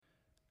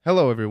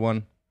Hello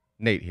everyone,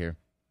 Nate here.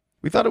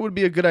 We thought it would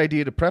be a good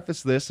idea to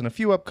preface this and a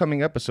few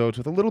upcoming episodes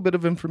with a little bit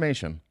of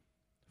information.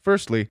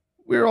 Firstly,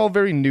 we're all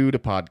very new to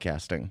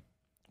podcasting.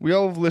 We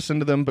all have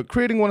listened to them, but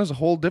creating one is a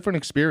whole different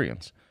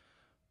experience.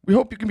 We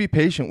hope you can be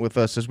patient with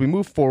us as we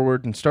move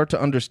forward and start to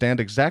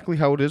understand exactly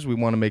how it is we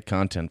want to make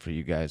content for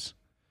you guys.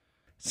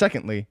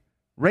 Secondly,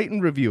 rate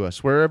and review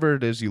us wherever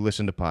it is you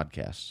listen to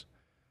podcasts.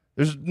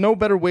 There's no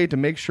better way to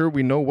make sure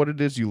we know what it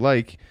is you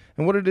like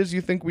and what it is you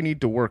think we need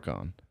to work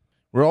on.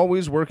 We're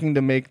always working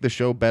to make the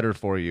show better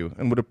for you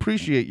and would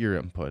appreciate your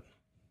input.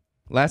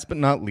 Last but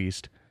not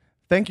least,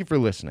 thank you for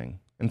listening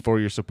and for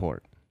your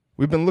support.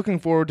 We've been looking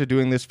forward to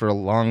doing this for a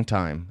long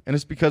time, and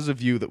it's because of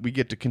you that we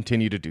get to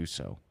continue to do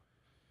so.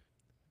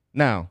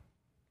 Now,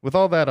 with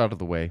all that out of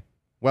the way,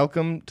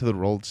 welcome to the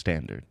Rolled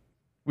Standard.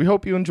 We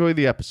hope you enjoy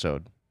the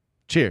episode.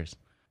 Cheers,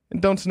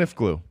 and don't sniff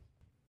glue.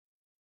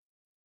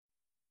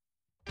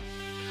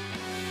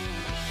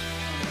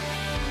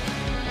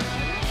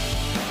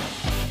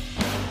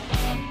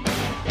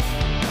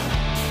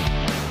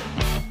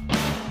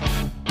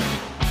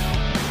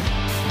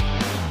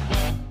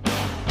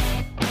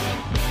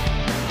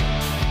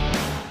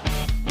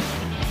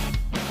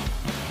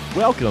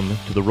 Welcome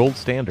to the Rolled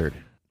Standard.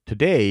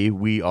 Today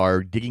we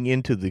are digging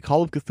into the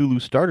Call of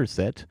Cthulhu starter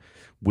set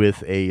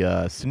with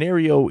a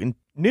scenario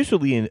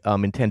initially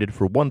intended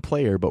for one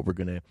player, but we're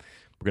gonna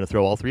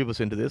throw all three of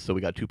us into this. So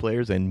we got two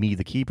players and me,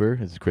 the keeper.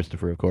 This is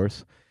Christopher, of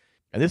course,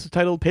 and this is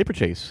titled Paper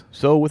Chase.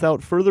 So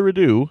without further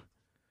ado,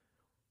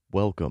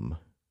 welcome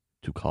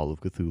to Call of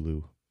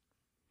Cthulhu.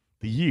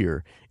 The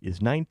year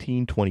is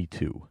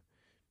 1922.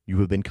 You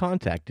have been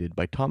contacted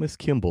by Thomas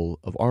Kimball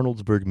of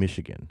Arnoldsburg,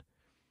 Michigan.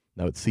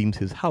 Now it seems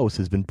his house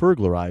has been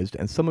burglarized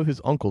and some of his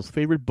uncle's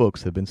favorite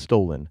books have been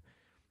stolen.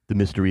 The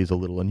mystery is a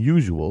little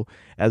unusual,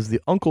 as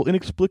the uncle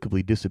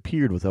inexplicably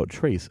disappeared without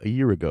trace a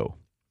year ago.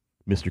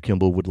 Mr.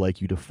 Kimball would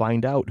like you to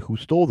find out who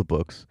stole the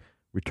books,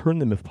 return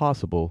them if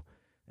possible,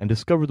 and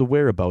discover the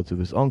whereabouts of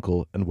his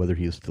uncle and whether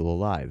he is still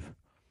alive.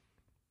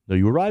 Now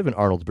you arrive in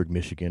Arnoldsburg,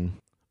 Michigan,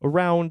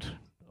 around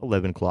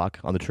 11 o'clock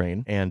on the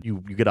train, and you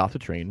get off the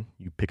train,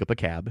 you pick up a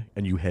cab,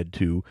 and you head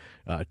to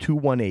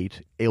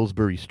 218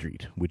 Aylesbury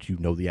Street, which you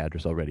know the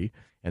address already.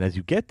 And as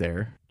you get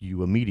there,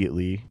 you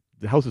immediately,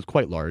 the house is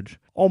quite large,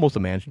 almost a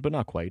mansion, but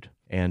not quite,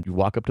 and you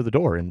walk up to the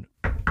door, and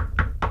a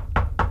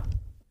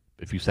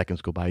few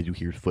seconds go by as you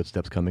hear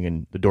footsteps coming,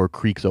 and the door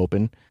creaks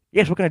open.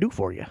 Yes, what can I do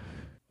for you?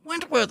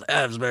 Wentworth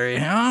Aylesbury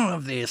here,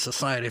 of the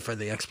Society for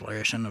the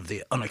Exploration of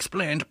the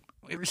Unexplained.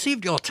 We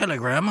received your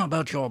telegram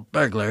about your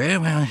burglary.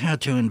 We're here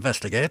to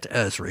investigate,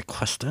 as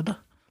requested.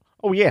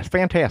 Oh, yes,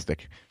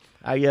 fantastic.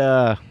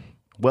 Well,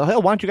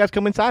 hell, why don't you guys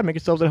come inside and make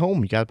yourselves at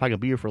home? You guys probably gonna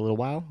be here for a little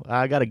while.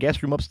 I got a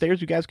guest room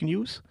upstairs you guys can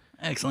use.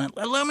 Excellent.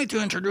 Allow me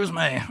to introduce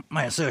my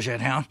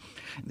associate here,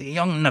 the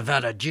young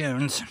Nevada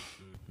Jones.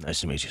 Nice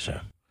to meet you,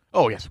 sir.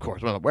 Oh, yes, of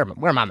course. Where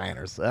are my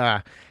manners?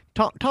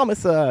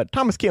 Thomas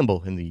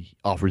Kimball, and he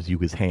offers you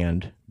his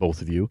hand,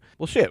 both of you.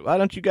 Well, shit, why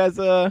don't you guys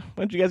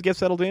get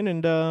settled in,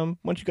 and why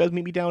don't you guys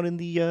meet me down in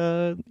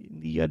the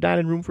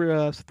dining room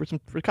for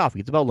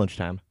coffee? It's about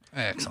lunchtime.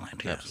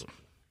 Excellent, yes.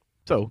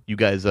 So you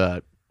guys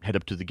head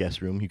up to the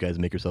guest room. You guys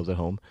make yourselves at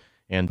home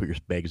and put your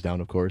bags down,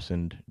 of course,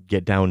 and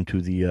get down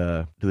to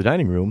the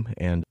dining room.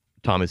 And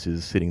Thomas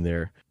is sitting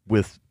there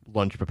with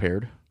lunch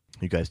prepared.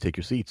 You guys take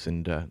your seats,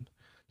 and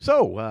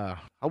so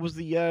how was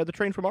the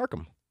train from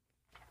Arkham?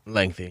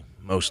 Lengthy,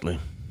 mostly.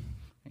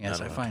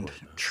 Yes, I find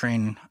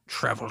train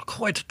travel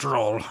quite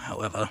droll,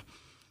 however.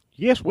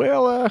 Yes,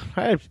 well,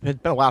 it's been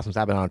a while since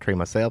I've been on a train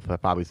myself.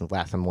 Probably since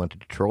last time I went to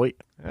Detroit.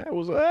 It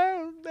was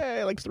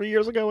like 3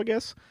 years ago, I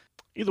guess.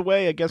 Either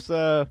way, I guess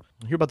I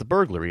hear about the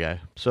burglary.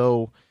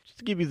 So just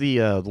to give you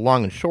the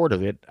long and short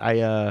of it,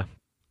 a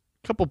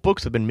couple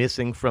books have been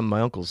missing from my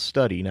uncle's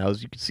study. Now,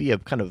 as you can see,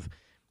 I've kind of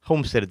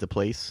homesteaded the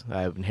place.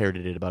 I've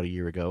inherited it about a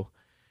year ago,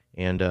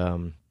 and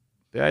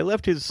I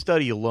left his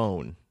study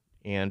alone.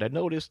 And I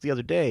noticed the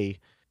other day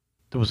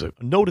there was a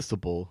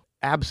noticeable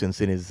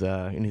absence in his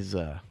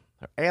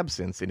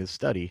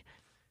study.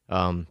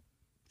 A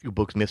few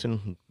books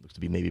missing. Looks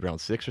to be maybe around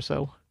 6 or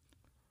so.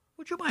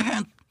 Would you by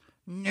hand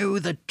know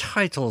the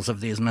titles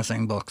of these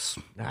missing books?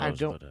 I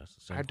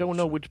don't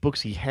know which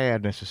books he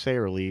had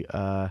necessarily.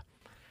 Do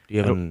you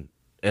have an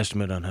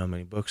estimate on how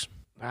many books?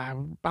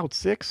 About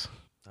 6.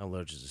 How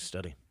large is the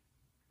study?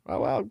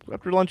 Well,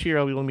 after lunch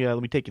here,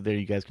 let me take you there.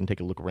 You guys can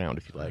take a look around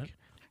if you like. Right.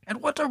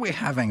 And what are we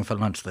having for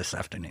lunch this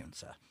afternoon,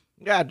 sir?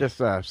 Yeah, just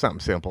something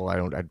simple.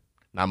 I'm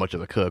not much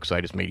of a cook, so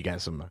I just made you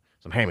guys some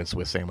ham and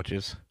Swiss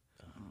sandwiches.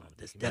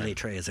 This deli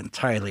tray is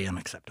entirely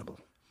unacceptable.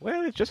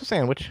 Well, it's just a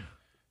sandwich.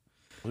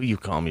 Will you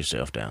calm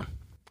yourself down?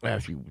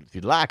 If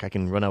you'd like, I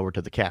can run over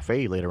to the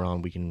cafe later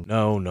on. We can.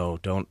 No,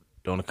 don't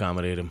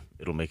accommodate him.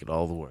 It'll make it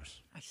all the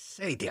worse. I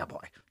say, dear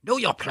boy, know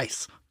your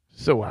place.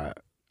 So,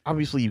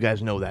 obviously, you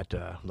guys know that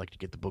I'd like to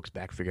get the books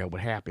back, figure out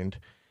what happened,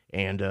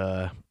 and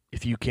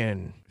if you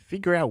can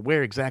figure out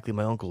where exactly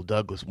my Uncle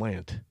Douglas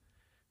went,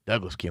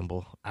 Douglas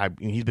Kimball.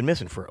 He's been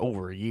missing for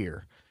over a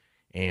year,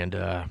 and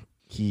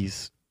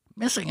he's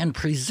missing and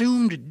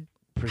presumed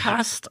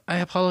passed? I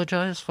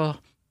apologize for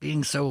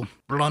being so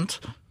blunt.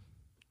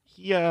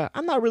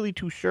 I'm not really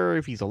too sure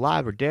if he's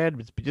alive or dead.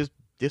 It's just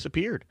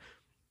disappeared.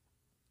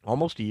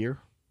 Almost a year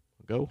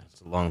ago.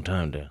 It's a long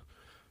time to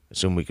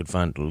assume we could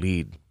find a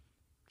lead.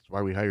 That's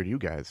why we hired you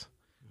guys.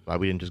 Why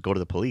we didn't just go to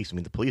the police. I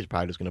mean, the police are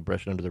probably just going to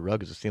brush it under the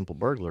rug as a simple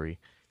burglary.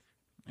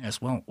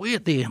 Yes, well, we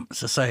at the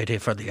Society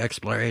for the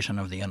Exploration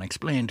of the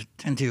Unexplained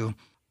tend to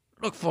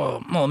look for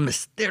more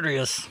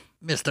mysterious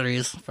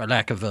mysteries, for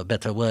lack of a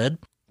better word.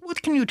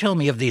 What can you tell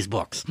me of these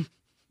books?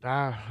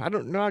 I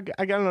don't know.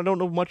 I don't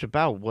know much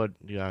about what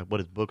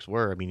his books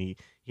were. I mean,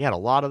 he had a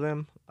lot of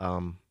them.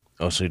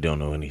 Also, you don't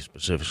know any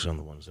specifics on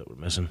the ones that were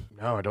missing?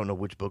 No, I don't know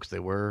which books they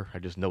were. I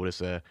just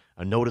noticed a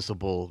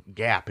noticeable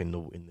gap in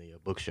the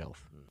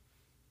bookshelf.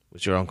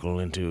 Was your uncle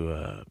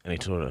into any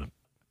sort of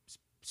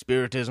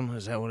spiritism?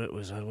 Is that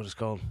what it's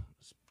called?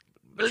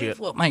 I believe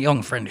what my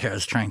young friend here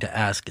is trying to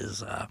ask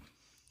is,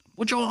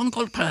 would your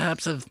uncle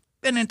perhaps have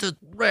been into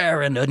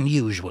rare and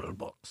unusual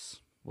books?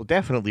 Well,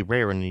 definitely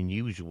rare and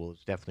unusual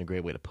is definitely a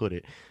great way to put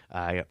it.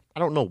 I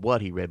don't know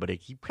what he read, but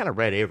he kind of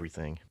read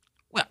everything.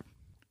 Well,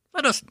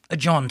 let us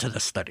adjourn to the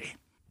study.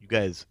 You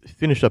guys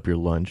finish up your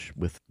lunch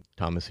with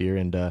Thomas here,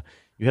 and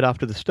you head off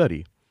to the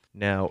study.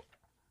 Now,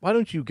 why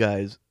don't you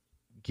guys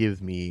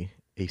give me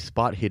a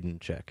spot hidden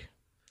check?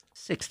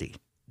 60.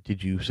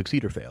 Did you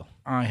succeed or fail?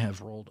 I have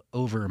rolled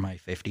over my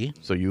 50.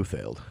 So you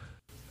failed.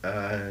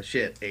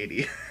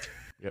 80.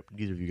 Yep,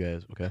 neither of you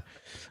guys. Okay.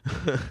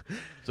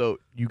 So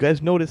you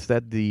guys notice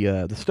that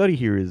the study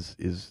here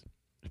is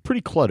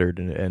pretty cluttered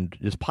and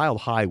just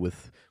piled high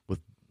with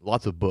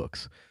lots of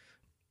books.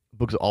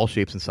 Books of all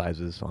shapes and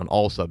sizes on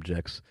all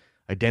subjects,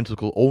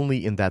 identical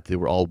only in that they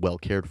were all well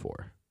cared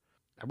for.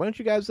 Why don't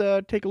you guys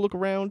take a look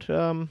around?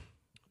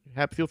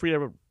 Feel free to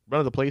run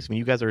to the place. I mean,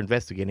 you guys are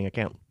investigating. I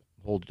can't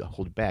hold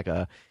it back.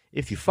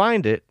 If you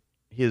find it,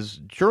 his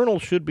journal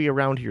should be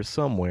around here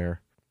somewhere.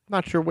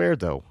 Not sure where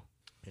though.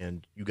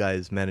 And you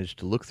guys managed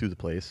to look through the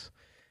place,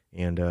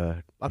 and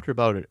after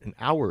about an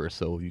hour or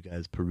so of you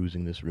guys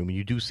perusing this room,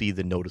 you do see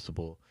the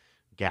noticeable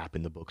gap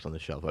in the books on the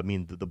shelf. I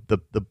mean,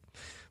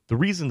 the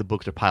reason the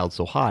books are piled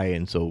so high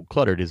and so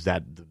cluttered is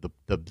that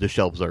the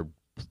shelves are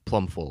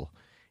plumb full,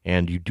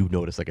 and you do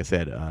notice, like I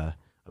said, a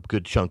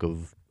good chunk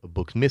of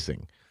books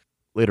missing.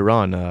 Later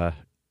on,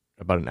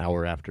 about an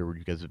hour after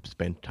you guys have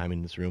spent time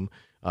in this room,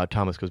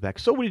 Thomas goes back.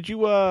 So, did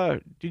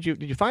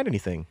you find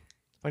anything?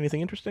 Find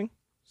anything interesting?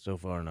 So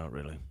far, not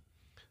really.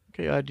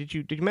 Okay. Did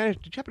you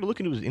happen to look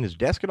into his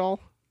desk at all?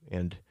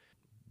 And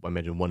I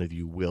imagine one of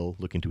you will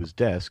look into his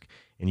desk,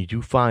 and you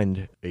do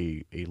find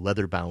a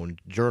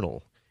leather-bound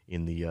journal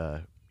in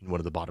one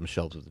of the bottom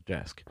shelves of the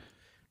desk.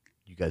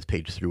 You guys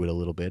page through it a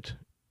little bit,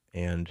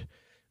 and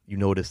you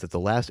notice that the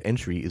last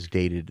entry is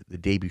dated the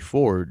day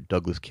before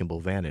Douglas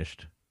Kimball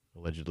vanished,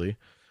 allegedly.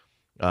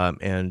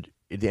 And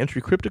the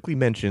entry cryptically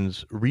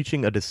mentions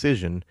reaching a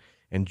decision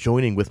and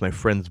joining with my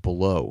friends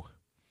below.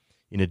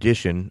 In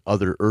addition,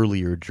 other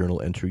earlier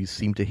journal entries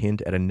seem to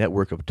hint at a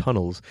network of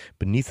tunnels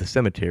beneath the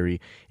cemetery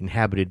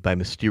inhabited by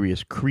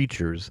mysterious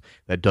creatures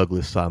that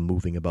Douglas saw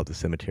moving about the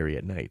cemetery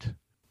at night.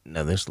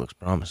 Now, this looks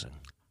promising.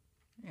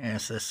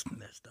 Yes, this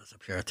does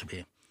appear to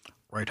be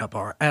right up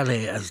our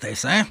alley, as they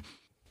say.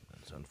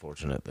 It's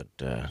unfortunate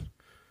that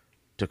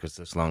took us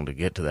this long to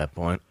get to that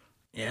point.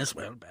 Yes,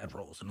 well, bad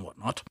rolls and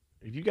whatnot.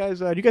 Do you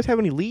guys have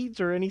any leads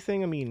or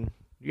anything? I mean,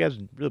 you guys,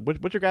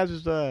 what's your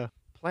guys'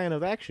 plan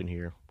of action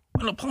here?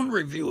 Well, upon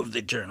review of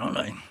the journal,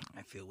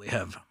 I feel we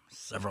have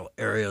several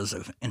areas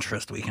of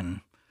interest we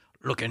can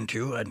look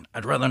into.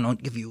 I'd rather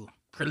not give you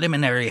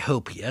preliminary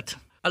hope yet.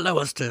 Allow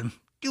us to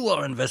do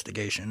our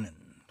investigation, and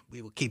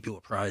we will keep you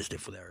apprised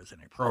if there is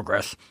any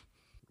progress.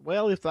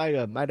 Well, if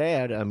I might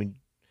add, I mean,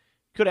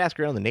 you could ask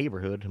around the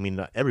neighborhood. I mean,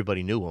 not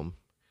everybody knew him.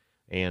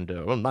 And,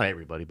 well, not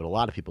everybody, but a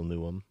lot of people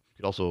knew him. You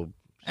could also...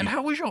 And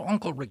how was your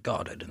uncle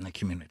regarded in the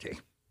community?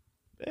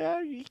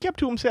 He kept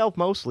to himself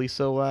mostly,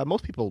 so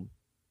most people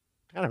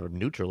kind of have a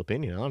neutral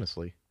opinion,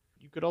 honestly.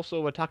 You could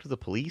also talk to the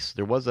police.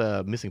 There was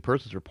a missing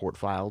persons report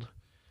filed,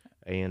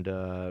 and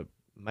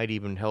might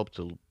even help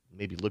to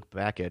maybe look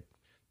back at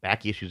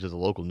back issues of the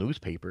local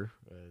newspaper,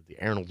 the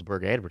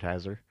Arnoldsburg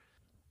Advertiser.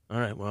 All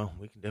right, well,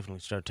 we can definitely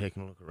start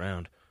taking a look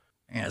around.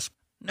 Yes.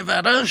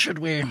 Nevada, should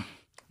we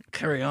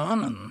carry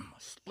on and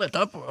split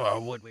up, or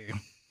would we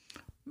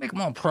make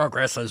more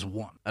progress as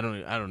one? I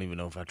don't even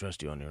know if I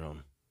trust you on your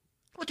own.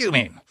 What do you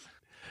mean?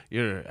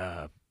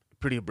 You're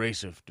pretty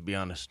abrasive, to be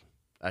honest.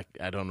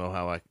 I don't know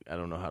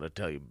how to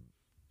tell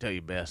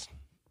you best.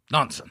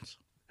 Nonsense.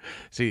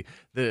 See,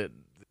 the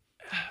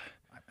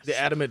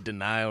adamant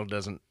denial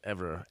doesn't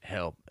ever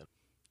help.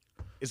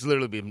 It's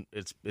literally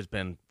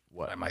been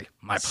what? My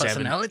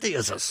personality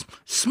is as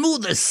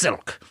smooth as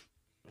silk.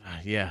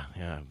 Yeah,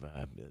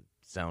 it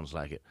sounds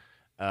like it.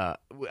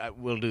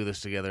 We'll do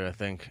this together, I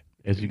think.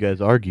 As you guys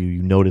argue,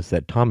 you notice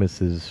that Thomas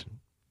has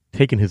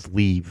taken his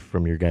leave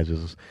from your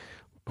guys'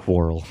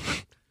 quarrel.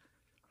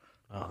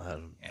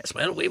 Yes,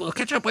 well, we will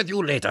catch up with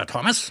you later,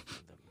 Thomas.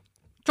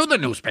 To the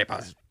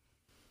newspaper.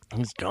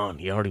 He's gone.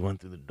 He already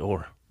went through the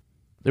door.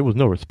 There was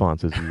no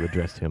response as you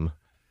addressed him.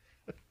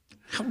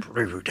 How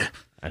rude.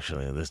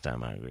 Actually, this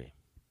time I agree.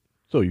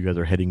 So you guys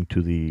are heading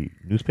to the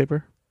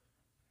newspaper?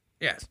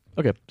 Yes.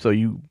 Okay, so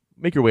you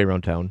make your way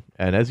around town,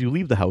 and as you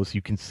leave the house,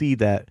 you can see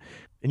that,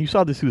 and you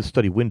saw this through the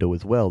study window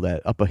as well,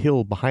 that up a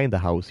hill behind the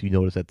house, you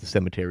notice that the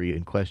cemetery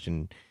in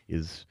question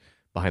is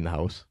behind the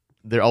house.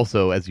 There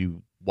also, as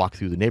you walk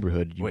through the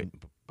neighborhood, you, Wait,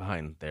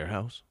 behind their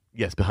house?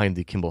 yes, behind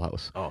the Kimball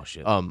house. Oh,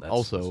 shit.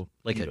 Also,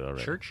 Like good a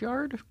already.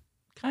 churchyard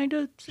kind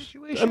of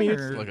situation? I mean,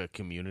 or it's Like a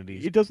community.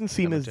 it doesn't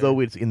seem as cemetery? though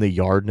it's in the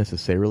yard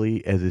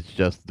necessarily, as it's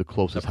just the the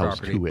closest house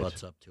property to it.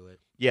 butts up to it.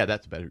 Yeah,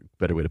 that's a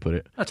better way to put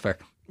it. That's fair.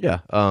 Yeah.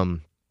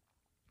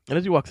 And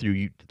as you walk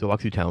through,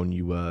 town,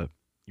 you're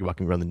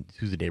walking around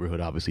through the neighborhood,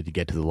 obviously, to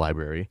get to the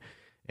library,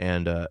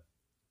 and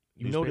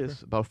you Newspaper?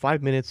 notice about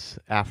 5 minutes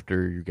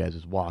after you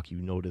guys' walk, you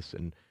notice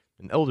an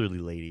elderly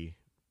lady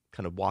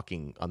kind of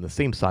walking on the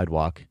same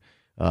sidewalk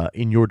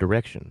in your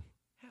direction.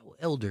 How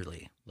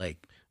elderly?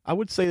 Like, I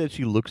would say that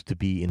she looks to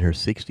be in her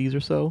 60s or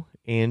so,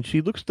 and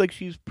she looks like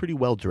she's pretty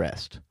well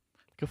dressed,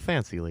 like a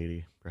fancy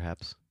lady,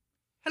 perhaps.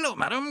 hello,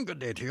 madam. Good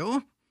day to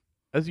you.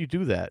 As you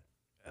do that,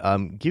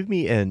 give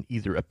me an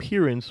either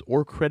appearance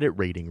or credit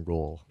rating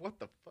roll. What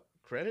the fuck?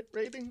 Credit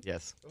rating?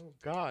 Yes. Oh,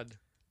 God.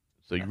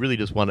 So you really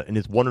just want to, and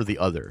it's one or the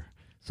other.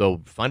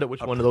 So find out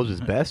which one of those is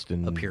best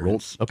and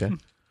Appearance. roll. Okay.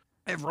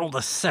 I've rolled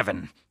a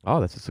 7. Oh,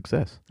 that's a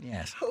success.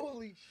 Yes.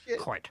 Holy shit.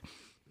 Quite.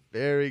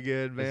 Very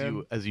good,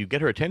 man. As you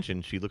get her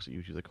attention, she looks at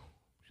you. She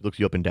looks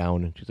you up and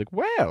down, and she's like,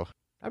 "Well,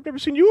 I've never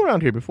seen you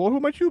around here before. Who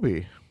might you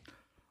be?"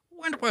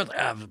 Wentworth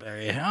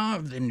Avebury here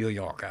of the New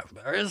York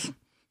Aveburys.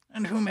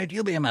 And who might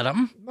you be,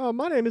 madam? Oh,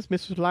 my name is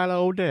Mrs. Lila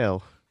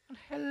Odell.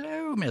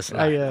 Hello, Miss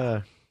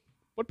Lila.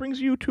 What brings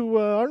you to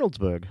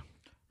Arnoldsburg?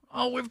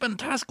 Oh, we've been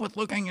tasked with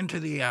looking into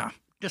the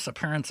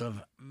disappearance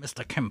of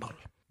Mr. Kimball.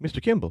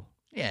 Mr. Kimball,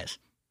 Yes,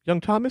 young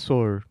Thomas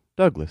or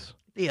Douglas?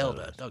 the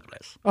elder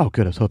Douglas. Oh,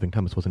 good. I was hoping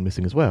Thomas wasn't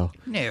missing as well.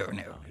 No.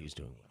 Oh, he's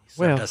doing well. Served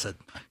Well, us a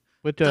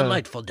But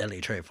delightful deli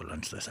tray for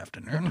lunch this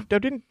afternoon.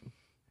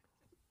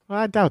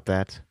 I doubt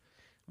that.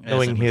 Yes,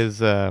 Knowing it was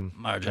his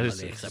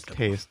marginally acceptable.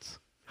 tastes.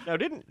 Now,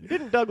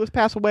 didn't Douglas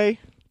pass away?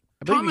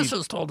 I believe Thomas he-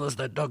 has told us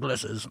that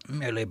Douglas has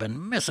merely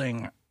been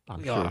missing. I'm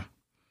We sure. are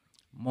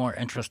more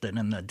interested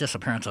in the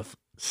disappearance of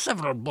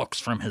several books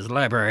from his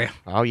library.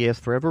 Oh yes,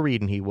 forever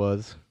reading he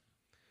was.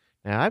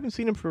 Now I haven't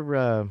seen him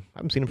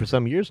for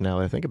some years now.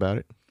 I think about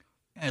it.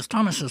 As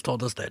Thomas has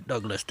told us that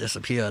Douglas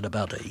disappeared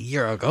about a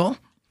year ago.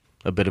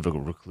 A bit of a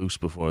recluse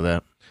before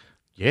that.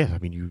 Yeah, I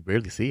mean you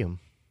rarely see him.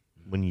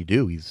 When you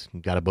do, he's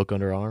got a book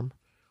under arm,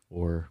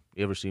 or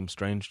You ever seem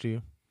strange to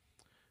you?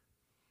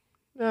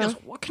 Yes,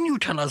 what can you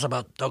tell us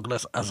about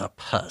Douglas as a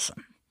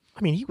person?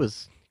 I mean he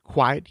was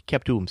quiet. He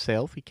kept to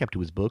himself. He kept to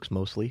his books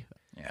mostly.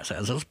 Yes,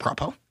 as is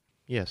proper.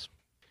 Yes,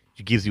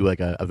 she gives you like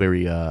a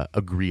very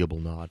agreeable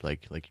nod.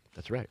 Like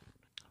that's right.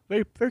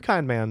 Very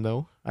kind man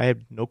though. I have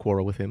no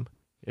quarrel with him.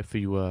 If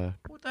you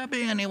Would there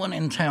be anyone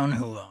in town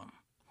who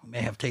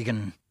may have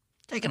taken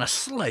a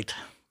slight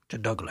to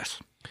Douglas?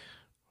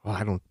 well,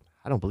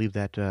 I don't believe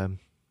that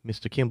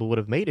Mr. Kimball would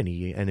have made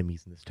any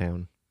enemies in this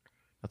town.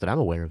 Not that I'm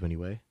aware of,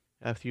 anyway.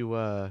 If you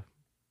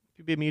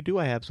bid me adieu,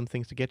 I have some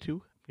things to get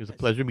to. It was a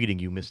pleasure meeting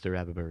you, Mr.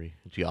 Avebury.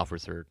 And she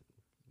offers her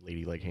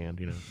ladylike hand,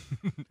 you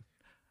know.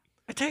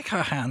 I take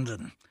her hand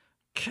and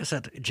kiss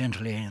it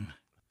gently and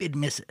bid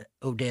Miss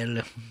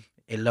Odell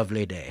a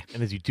lovely day.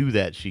 And as you do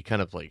that, she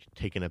kind of like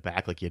taken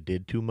aback, like you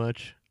did too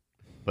much,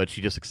 but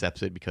she just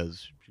accepts it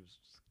because she was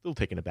still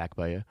taken aback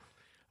by you.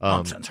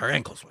 Nonsense, her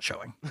ankles were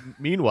showing.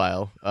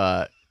 Meanwhile,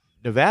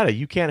 Nevada,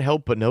 you can't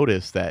help but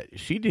notice that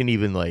she didn't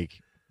even like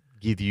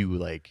give you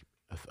like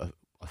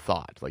a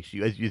thought. Like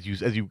she, as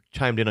you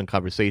chimed in on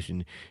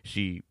conversation,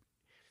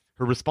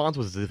 her response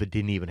was as if it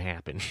didn't even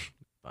happen.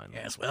 Fine.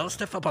 Yes, well,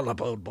 stiff up,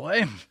 old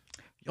boy.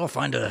 You'll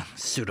find a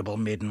suitable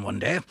maiden one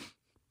day.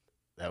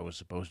 That was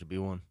supposed to be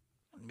one.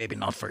 Maybe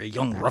not for a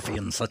young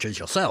ruffian such as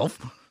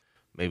yourself.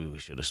 Maybe we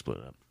should have split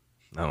up.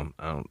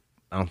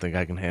 I don't think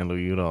I can handle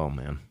you at all,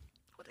 man.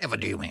 Whatever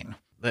do you mean?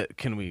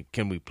 Can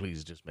we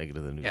please just make it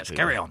to the newspaper? Yes,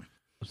 carry on.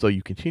 So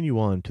you continue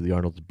on to the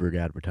Arnoldsburg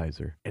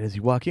Advertiser, and as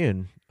you walk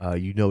in,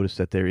 you notice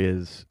that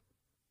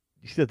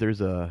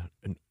there's a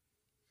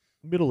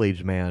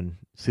middle-aged man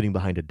sitting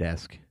behind a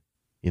desk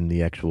in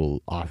the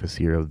actual office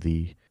here of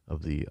the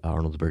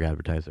Arnoldsburg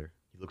Advertiser.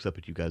 He looks up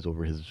at you guys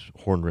over his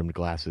horn-rimmed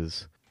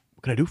glasses.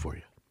 What can I do for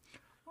you?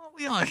 Well,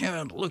 we are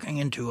here looking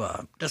into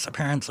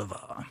disappearance of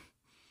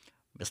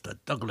Mr.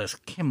 Douglas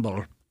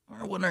Kimball.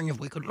 We're wondering if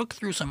we could look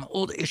through some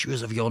old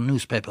issues of your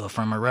newspaper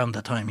from around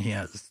the time he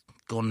has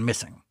gone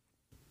missing.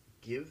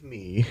 Give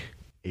me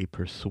a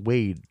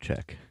persuade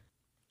check.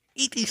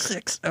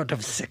 86 out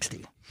of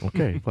 60.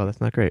 Okay, well, that's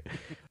not great.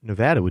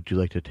 Nevada, would you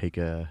like to take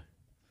a...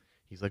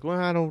 He's like, well,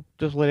 I don't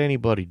just let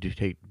anybody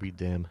read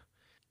them.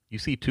 You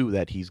see, too,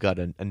 that he's got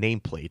a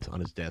nameplate on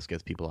his desk,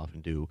 as people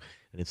often do,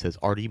 and it says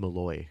Artie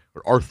Malloy,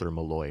 or Arthur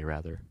Malloy,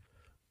 rather.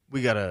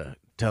 We got a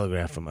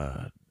telegraph from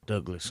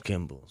Douglas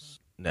Kimball's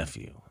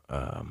nephew.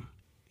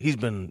 He's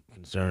been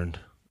concerned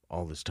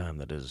all this time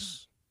that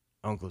his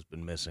uncle's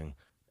been missing,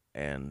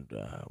 and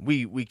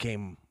we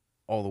came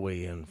all the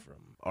way in from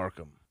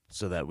Arkham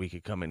so that we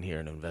could come in here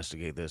and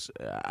investigate this.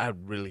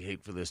 I'd really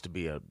hate for this to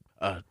be a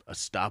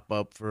stop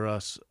up for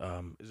us.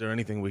 Is there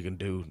anything we can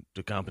do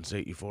to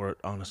compensate you for it?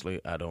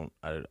 Honestly,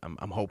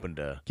 I'm hoping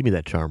to. Give me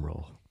that charm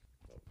roll.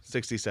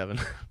 67.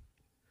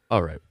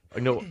 All right.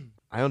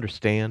 I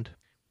understand,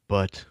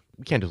 but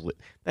we can't just.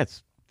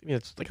 It's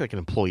like an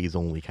employees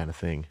only kind of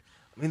thing.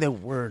 I mean, there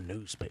were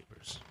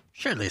newspapers.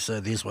 Surely,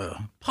 sir, these were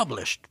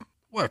published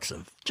works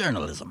of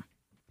journalism.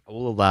 I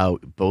will allow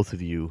both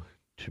of you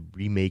to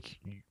remake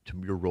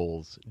your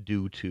roles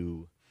due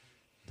to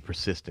the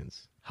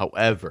persistence.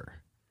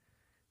 However,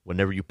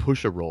 whenever you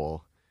push a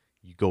roll,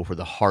 you go for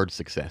the hard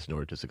success in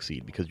order to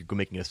succeed because you're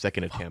making a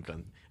second attempt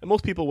on. And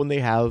most people, when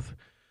they have,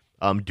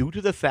 due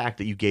to the fact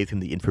that you gave him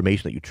the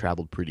information that you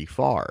traveled pretty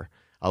far,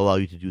 I'll allow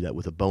you to do that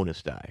with a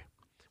bonus die,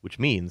 which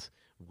means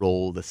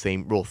roll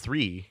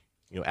 3.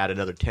 Add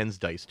another 10's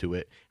dice to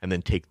it, and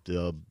then take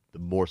the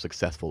more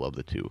successful of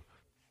the two.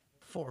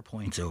 4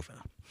 points over.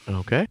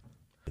 Okay.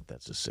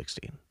 That's a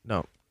 16.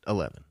 No,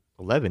 11.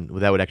 11. Well,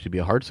 that would actually be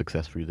a hard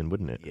success for you then,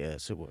 wouldn't it?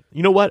 Yes, it would.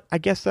 You know what? I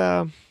guess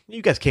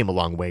you guys came a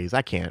long ways.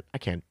 I can't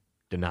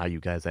deny you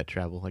guys that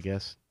travel, I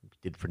guess.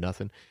 Did for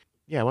nothing.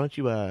 Yeah, why don't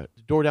you the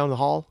door down the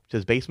hall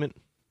says basement.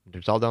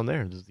 It's all down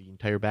there. This is the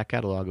entire back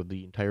catalog of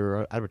the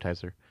entire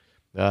advertiser.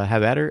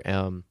 Have at her.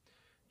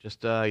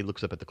 He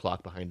looks up at the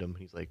clock behind him.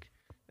 He's like,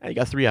 you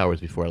got 3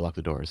 hours before I lock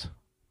the doors.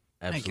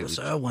 Thank you,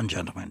 sir. One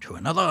gentleman to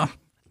another.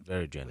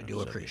 Very generous. We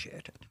do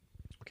appreciate it.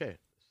 Okay,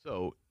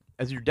 so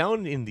as you're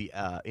down in the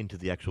into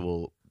the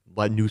actual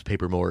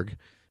newspaper morgue,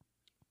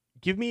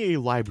 give me a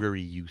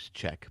library use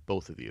check,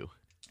 both of you.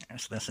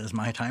 Yes, this is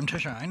my time to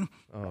shine.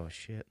 Oh,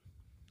 shit.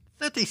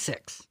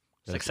 36.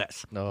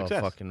 Success. No,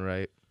 Success. fucking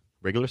right.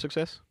 Regular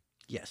success?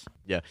 Yes.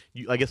 Yeah.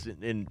 I guess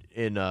in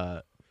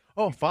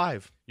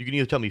 5. you can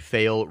either tell me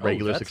fail,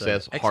 regular that's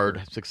success, excellent.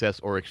 hard success,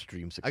 or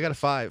extreme success. I got a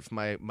 5.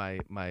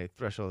 My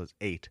threshold is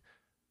 8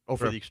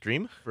 for the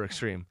extreme. for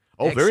extreme.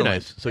 Oh, very Excellent.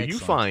 nice. So you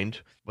Excellent.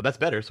 find that's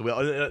better. So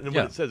what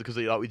Yeah. it says because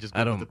we just go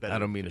I with don't. the better. I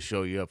don't mean to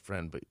show you up,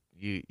 friend, but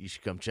you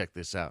should come check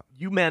this out.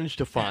 You managed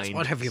to Yes, find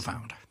what have you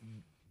found?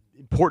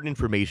 important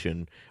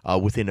information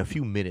within a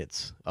few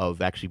minutes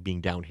of actually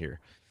being down here.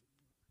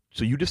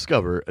 So you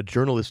discover a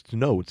journalist's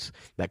notes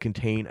that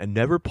contain a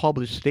never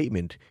published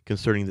statement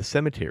concerning the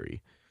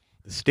cemetery.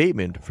 The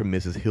statement from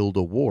Mrs.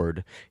 Hilda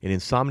Ward, an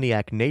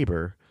insomniac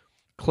neighbor,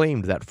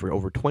 claimed that for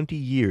over 20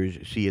 years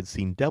she had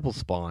seen devil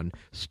spawn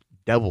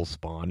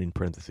in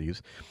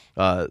parentheses,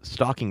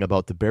 stalking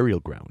about the burial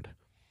ground.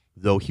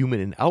 Though human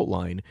in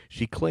outline,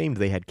 she claimed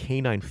they had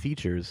canine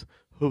features,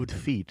 hooved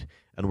feet,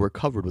 and were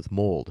covered with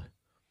mold.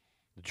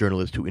 The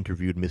journalist who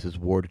interviewed Mrs.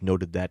 Ward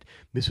noted that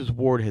Mrs.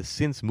 Ward has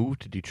since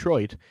moved to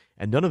Detroit,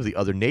 and none of the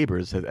other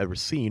neighbors have ever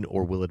seen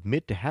or will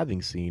admit to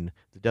having seen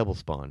the devil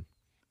spawn.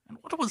 And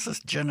what was this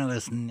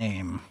journalist's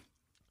name,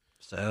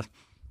 sir?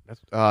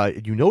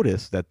 You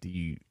notice that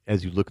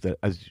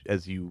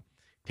as you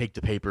take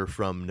the paper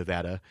from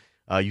Nevada,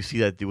 you see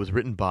that it was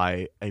written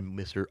by a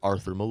Mr.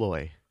 Arthur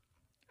Malloy.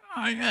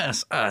 Ah,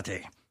 yes,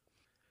 Artie.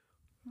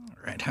 All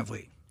right, have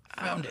we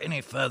found any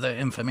further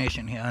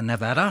information here in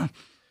Nevada?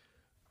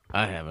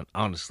 I haven't.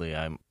 Honestly,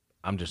 I'm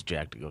just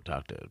jacked to go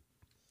talk to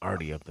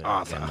Artie up there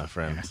again, my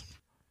friend. Yes.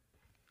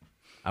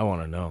 I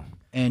want to know.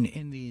 And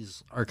in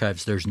these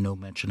archives, there's no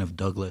mention of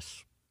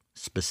Douglas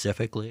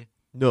specifically?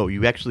 No,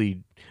 you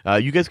actually,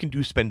 you guys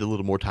can spend a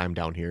little more time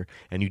down here,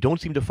 and you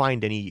don't seem to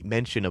find any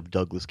mention of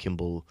Douglas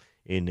Kimball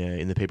in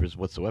the papers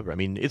whatsoever. I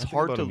mean, it's Nothing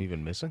hard about to him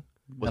even missing.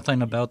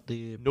 Nothing about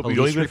the No, you police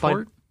don't even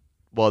report?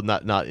 Well,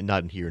 not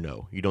in here.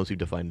 No, you don't seem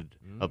to find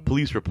a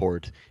police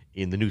report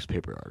in the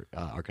newspaper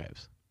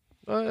archives.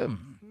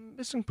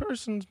 Missing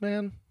persons,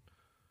 man.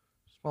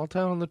 Small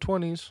town in the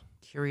 20s.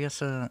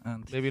 Curious.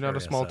 Maybe not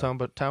a small town,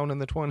 but town in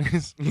the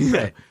 20s.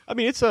 Right. I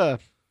mean, it's a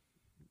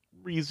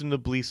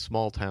reasonably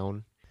small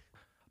town.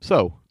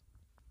 So,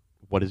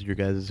 what is your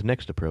guys'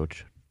 next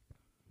approach?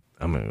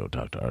 I'm gonna go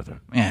talk to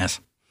Arthur. Yes.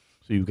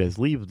 So you guys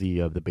leave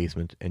the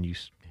basement and you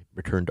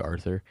return to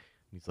Arthur.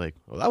 He's like,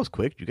 "Well, that was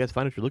quick. Did you guys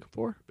find what you're looking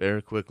for?"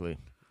 Very quickly,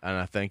 and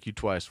I thank you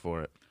twice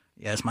for it.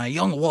 Yes, my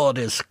young ward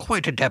is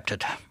quite adept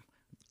at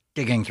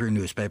digging through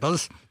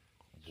newspapers.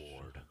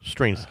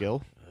 Strange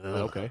skill.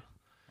 Okay.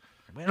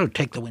 Well,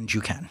 take the wind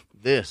you can.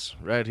 This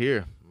right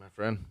here, my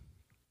friend.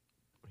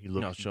 He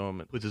looks. I'll show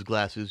him it. Puts his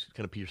glasses,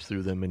 kind of peers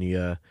through them, and he.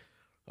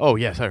 Oh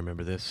yes, I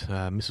remember this.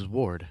 Mrs.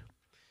 Ward.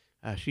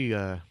 She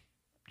had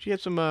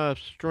some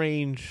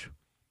strange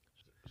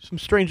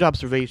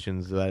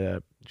observations.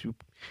 That she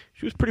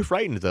was pretty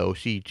frightened though.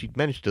 She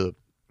managed to.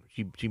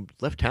 She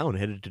left town and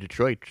headed to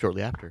Detroit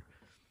shortly after.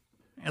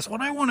 Yes,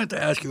 what I wanted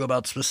to ask you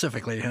about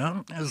specifically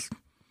here is,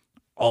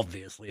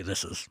 obviously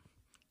this is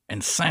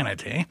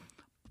insanity.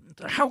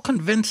 How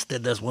convinced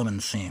did this woman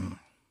seem?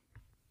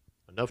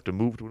 Enough to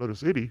move to another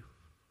city.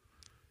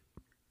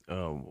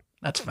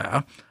 That's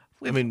fair.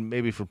 I mean,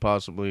 maybe for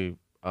possibly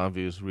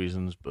obvious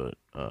reasons, but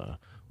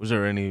was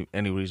there any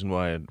reason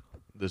why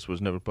this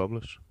was never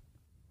published?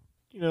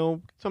 You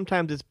know,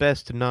 sometimes it's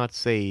best to not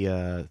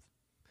say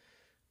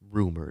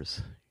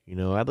rumors. You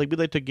know, we'd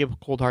like to give a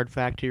cold hard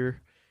fact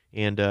here.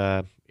 And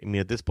I mean,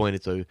 at this point,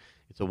 it's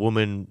a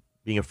woman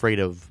being afraid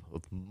of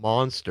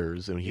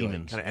monsters, and he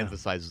Demons, kind of yeah.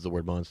 emphasizes the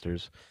word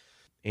monsters.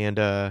 And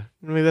I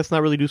mean, that's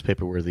not really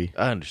newspaper worthy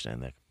I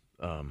understand that.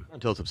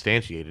 until it's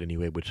substantiated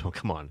anyway. Which, oh,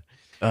 come on.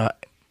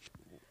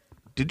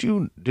 Did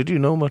you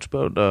know much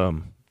about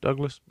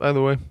Douglas, by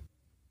the way?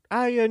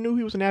 I knew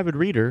he was an avid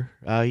reader.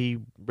 He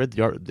read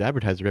the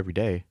advertiser every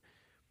day,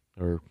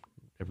 or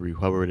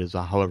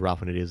however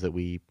often it is that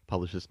we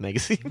publish this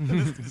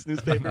magazine, this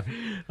newspaper.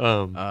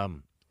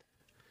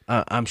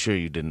 I'm sure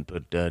you didn't,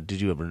 but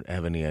did you ever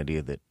have any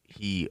idea that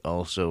he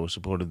also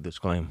supported this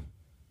claim?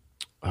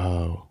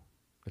 Oh,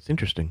 that's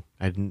interesting.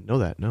 I didn't know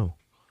that. No.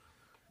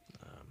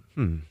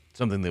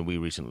 Something that we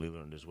recently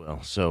learned as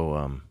well.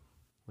 So,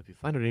 If you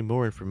find out any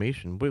more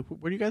information, where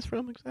are you guys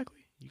from exactly?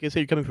 You guys say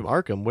you're coming from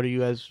Arkham. What are you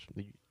guys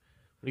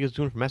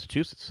doing from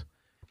Massachusetts?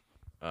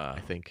 I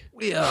think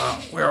We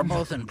are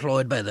both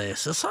employed by the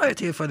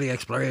Society for the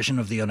Exploration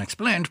of the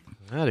Unexplained.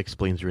 that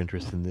explains your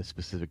interest in this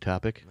specific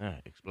topic.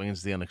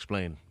 explains the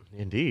unexplained.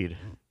 Indeed.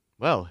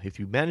 Well, if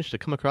you manage to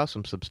come across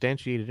some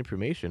substantiated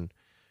information,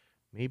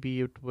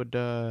 maybe it would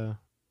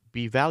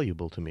be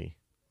valuable to me.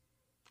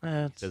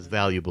 As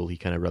valuable, he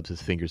kind of rubs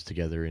his fingers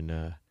together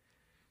in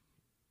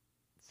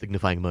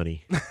signifying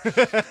money.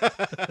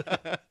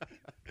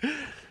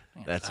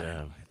 That's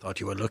I thought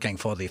you were looking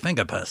for the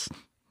finger purse.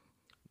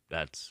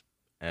 that's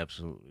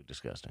absolutely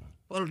disgusting.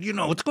 Well,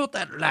 it's got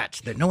that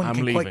latch that no one I'm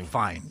can leaving. quite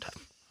find.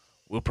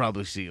 We'll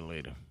probably see you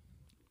later.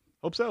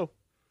 Hope so.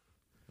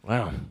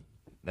 Wow,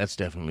 that's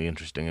definitely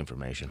interesting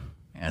information.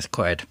 Yes,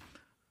 quite.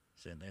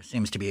 So there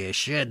seems to be a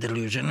shared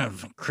delusion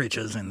of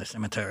creatures in the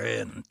cemetery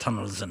and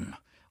tunnels and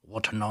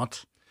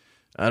whatnot.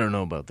 I don't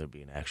know about there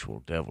being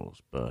actual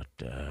devils, but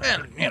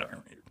Well,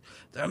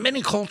 there are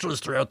many cultures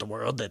throughout the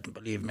world that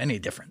believe many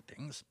different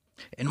things.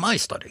 In my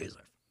studies,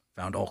 I've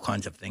found all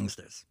kinds of things.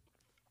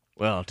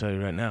 well, I'll tell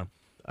you right now.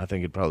 I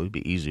think it'd probably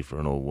be easy for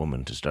an old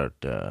woman to start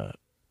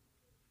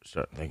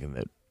thinking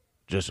that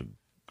just a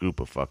group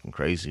of fucking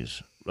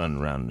crazies running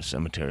around in the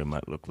cemetery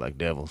might look like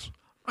devils,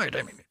 Right,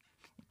 I mean, it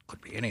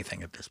could be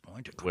anything at this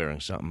point. It could wearing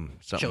something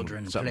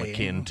Children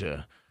akin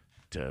playing.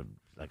 to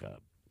like a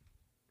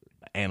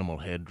animal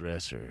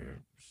headdress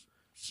or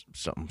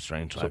something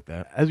strange like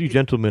that. As you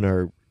gentlemen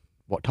are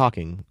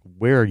talking,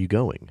 where are you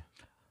going?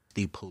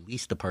 the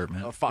police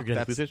department. Oh fuck! You're going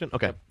to the That's police station?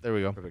 Okay, There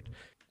we go. perfect.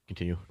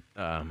 Continue.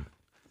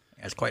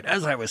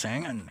 As I was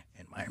saying, in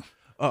my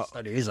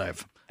studies,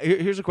 I've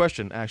Here's a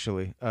question,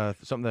 actually.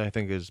 Something that I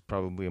think is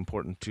probably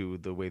important to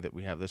the way that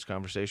we have this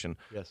conversation.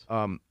 Yes.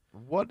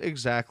 What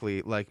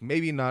exactly, like,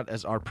 maybe not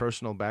as our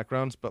personal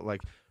backgrounds, but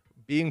like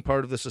being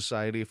part of the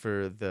Society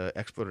for the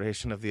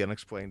Exploration of the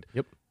Unexplained.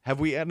 Yep. Have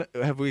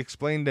we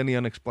explained any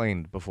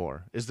unexplained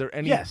before? Is there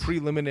any Yes.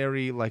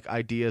 preliminary like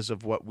ideas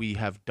of what we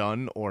have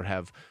done or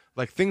have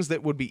like things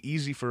that would be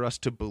easy for us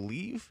to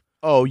believe,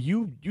 Oh,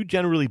 you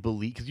generally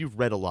believe, because you've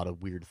read a lot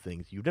of weird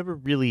things. You've never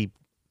really per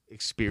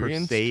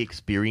experienced? se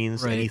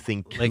experienced Right.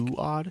 anything too Like-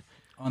 odd.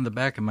 on the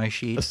back of my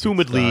sheet.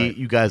 Assumedly,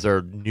 you guys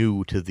are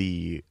new to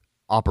the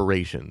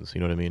operations. You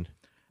know what I mean?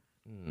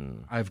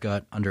 I've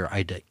got under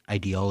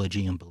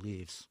ideology and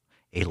beliefs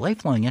a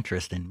lifelong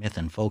interest in myth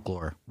and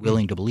folklore,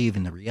 willing to believe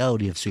in the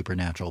reality of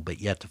supernatural, but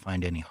yet to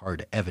find any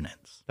hard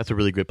evidence. That's a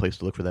really good place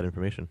to look for that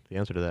information. The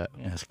answer to that.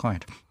 Yes,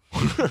 quite.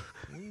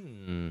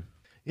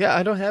 Yeah,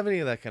 I don't have any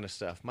of that kind of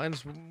stuff.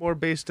 Mine's more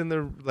based in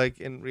the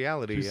in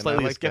reality. You're and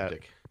slightly I a like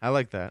skeptic. That. I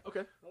like that.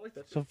 Okay, I like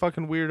that. Some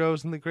fucking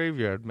weirdos in the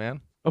graveyard,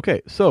 man.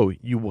 Okay, so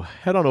you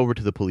head on over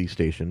to the police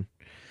station,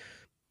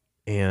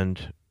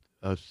 and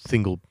a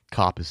single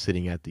cop is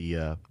sitting at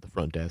the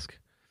front desk.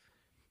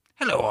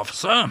 Hello,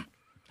 officer.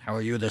 How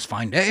are you this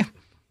fine day?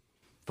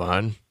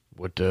 Fine.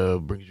 What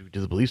brings you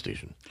to the police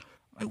station?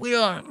 We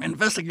are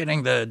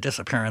investigating the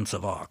disappearance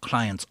of our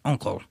client's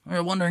uncle. We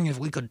are wondering if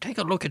we could take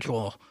a look at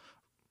your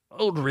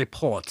old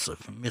reports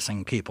of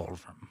missing people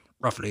from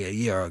roughly a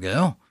year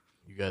ago.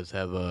 You guys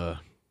have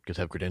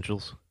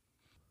credentials?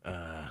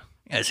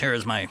 Yes, here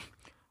is my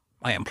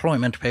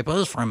employment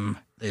papers from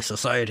the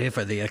Society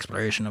for the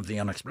Exploration of the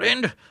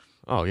Unexplained.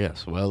 Oh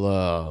yes. Well,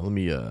 let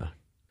me.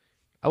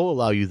 I will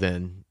allow you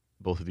then,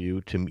 both of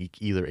you, to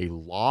make either a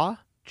law,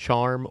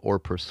 charm, or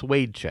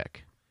persuade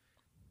check.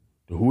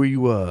 Who are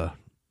you?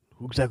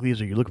 Who exactly is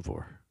it you're looking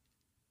for?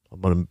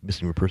 I'm on a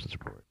missing persons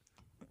report.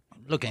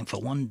 Looking for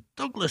one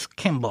Douglas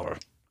Kimball,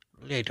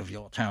 late of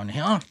your town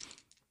here.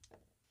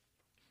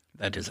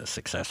 That is a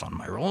success on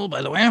my roll,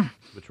 by the way.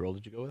 Which role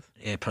did you go with?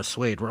 A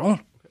persuade roll.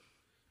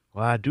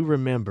 Well, I do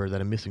remember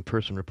that a missing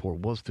person report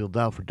was filled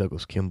out for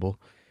Douglas Kimball.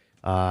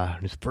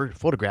 His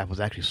photograph was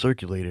actually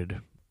circulated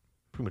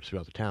pretty much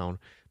throughout the town,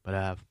 but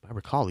I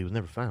recall he was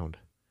never found.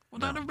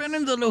 Would that have been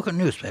in the local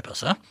newspaper,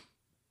 sir?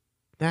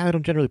 Nah, I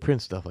don't generally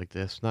print stuff like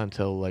this. Not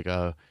until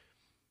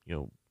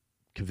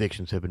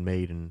convictions have been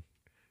made and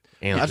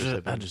answers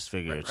have I been. just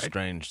figure it's right.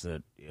 strange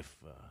that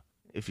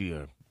if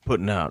you're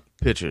putting out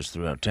pictures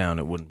throughout town,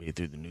 it wouldn't be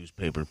through the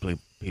newspaper.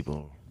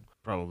 People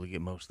probably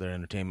get most of their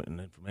entertainment and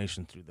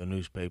information through the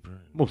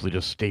newspaper. Mostly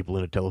just staple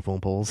into telephone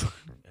poles.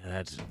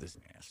 This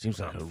seems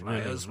like a really,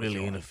 flyers with really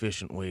your-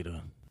 inefficient way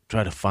to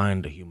try to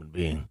find a human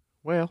being.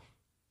 Well,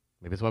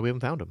 maybe that's why we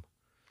haven't found him.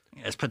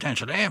 Yes,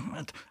 potentially.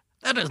 But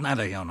that is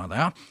neither here nor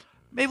there.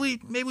 May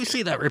we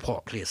see that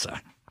report, please, sir?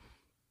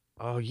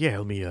 Oh, yeah,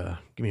 let me,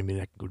 give me a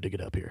minute, I can go dig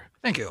it up here.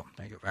 Thank you.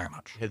 Thank you very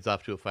much. Heads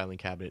off to a filing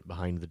cabinet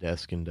behind the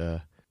desk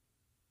and,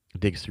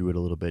 digs through it a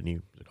little bit, and he,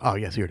 oh,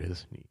 yes, here it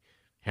is. And he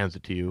hands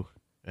it to you,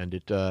 and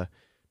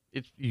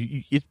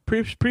it's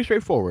pretty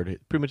straightforward.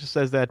 It pretty much just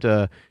says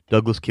that,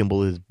 Douglas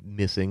Kimball is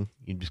missing.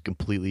 He's just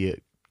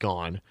completely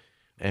gone,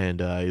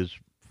 and, is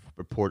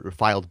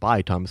filed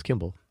by Thomas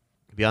Kimball.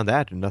 Beyond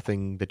that,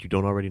 nothing that you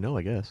don't already know,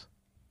 I guess.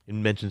 It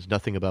mentions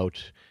nothing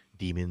about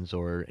demons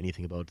or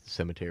anything about the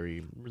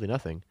cemetery. Really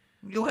nothing.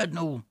 You had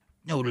no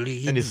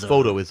leads. And his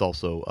photo is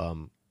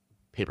also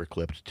paper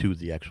clipped to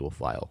the actual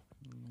file.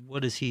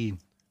 What does he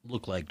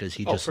look like? Does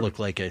he just look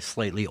like a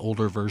slightly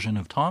older version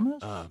of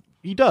Thomas?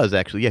 He does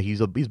actually. Yeah, he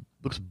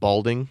looks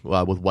balding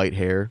with white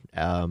hair.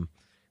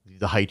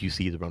 The height you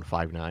see is around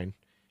 5'9",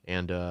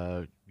 and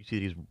you see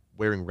that he's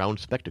wearing round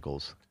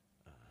spectacles.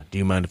 Do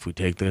you mind if we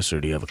take this, or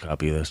do you have a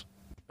copy of this?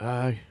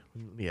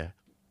 Yeah.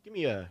 Give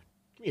me a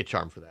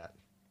charm for that.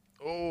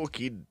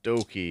 Okie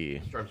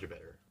dokie. Charms are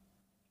better.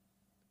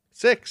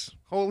 6.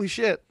 Holy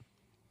shit.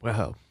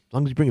 Well, as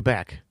long as you bring it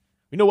back.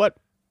 You know what?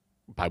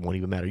 Probably won't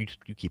even matter. You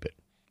keep it.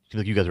 Seems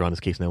like you guys are on this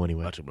case now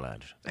anyway. Much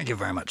obliged. Thank you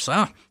very much,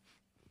 sir.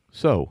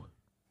 So,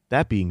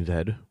 that being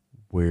said,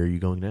 where are you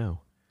going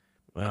now?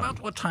 Well,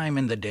 About what time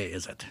in the day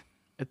is it?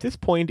 At this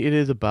point, it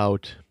is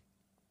about.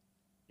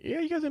 Yeah,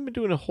 you guys haven't been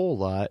doing a whole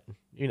lot.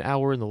 An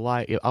hour in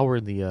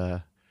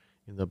the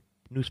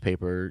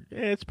newspaper.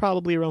 It's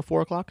probably around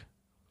 4:00.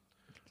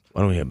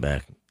 why don't we head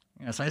back?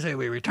 Yes, I say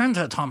we return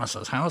to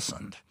Thomas's house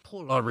and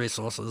pool our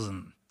resources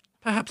and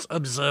perhaps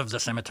observe the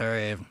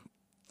cemetery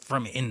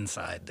from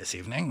inside this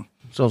evening.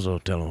 Let's also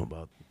tell him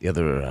about the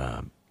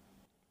other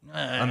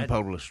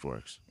unpublished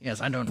works.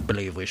 Yes, I don't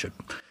believe we should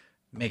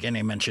make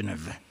any mention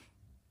of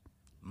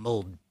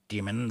mold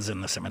demons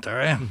in the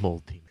cemetery.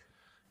 Moldy.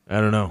 I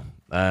don't know.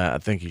 I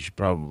think you should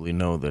probably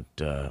know that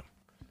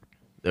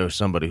there was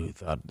somebody who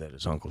thought that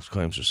his uncle's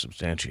claims were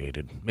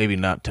substantiated. Maybe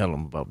not tell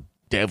him about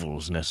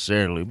devils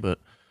necessarily, but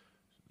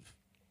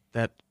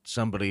that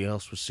somebody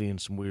else was seeing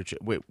some weird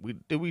shit. Wait,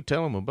 did we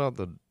tell him about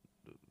the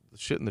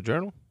shit in the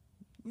journal?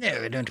 No,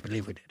 I don't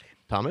believe we did.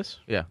 Thomas?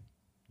 Yeah.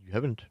 You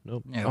haven't?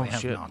 Nope. No, Oh, we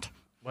have shit. not.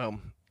 Well,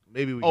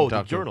 maybe we can Oh, the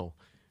talk to him. journal.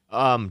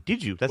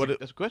 Did you? That's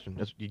a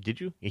question. Did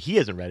you? He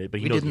hasn't read it, but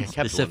he We knows didn't he kept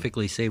one.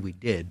 specifically say we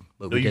did,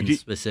 but No, we you didn't did-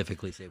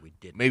 specifically say we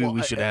didn't. Maybe Well,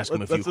 we should ask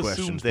him a few let's assume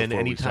questions then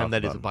before we anytime talk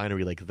that is about a him.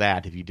 binary like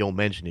that, if you don't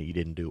mention it, you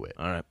didn't do it.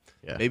 All right.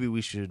 Yeah. Maybe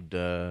we should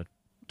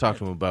talk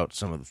to him about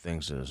some of the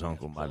things that his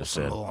uncle might have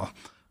Some said.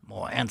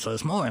 more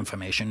answers, more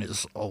information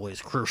is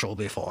always crucial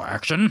before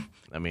action.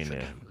 I mean,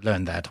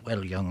 Learn that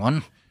well, young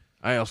one.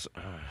 I also...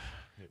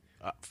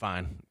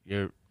 fine.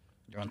 You're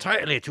You're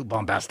entirely too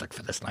bombastic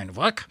for this line of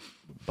work.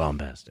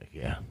 bombastic,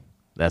 yeah.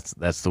 That's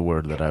the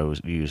word that I was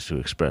used to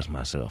express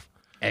myself.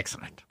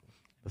 Excellent.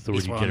 That's the At word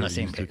least you we're on the generally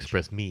same use to page.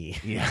 express me.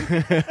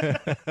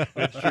 Yeah.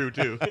 That's true,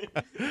 too.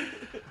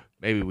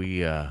 Maybe we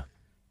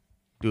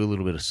do a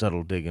little bit of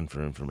subtle digging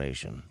for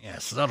information.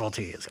 Yes,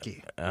 subtlety is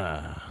key.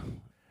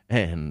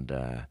 And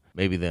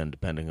maybe then,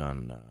 depending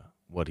on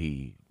what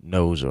he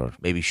knows or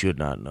maybe should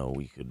not know,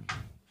 we could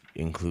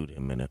include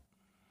him in it.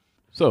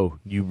 So,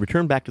 you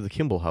return back to the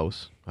Kimball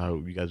house.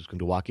 You guys going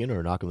to walk in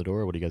or knock on the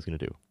door? Or what are you guys going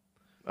to do?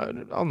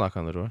 I'll knock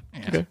on the door.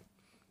 Yes. Okay.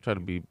 Try to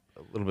be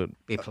a little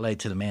bit... Be polite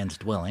to the man's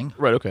dwelling.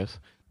 Right, okay. So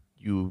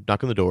you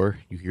knock on the door,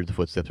 you hear the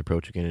footsteps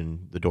approach again,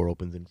 and the door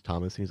opens, and it's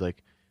Thomas, and he's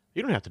like,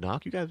 you don't have to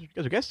knock. You guys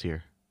are guests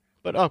here.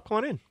 But, come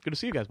on in. Good to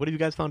see you guys. What have you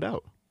guys found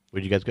out?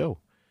 Where did you guys go?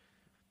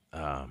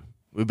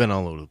 We've been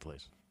all over the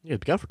place. Yeah,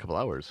 it's been gone for a couple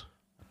hours.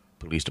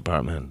 Police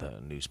department,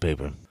 the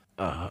newspaper.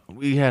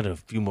 We had a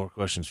few more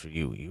questions for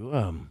you.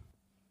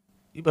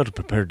 You about to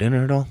prepare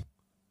dinner at all?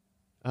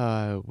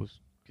 Was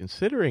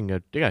considering,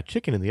 they got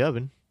chicken in the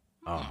oven.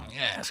 Oh,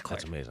 Yes, quite.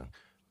 that's amazing.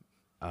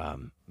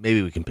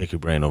 Maybe we can pick your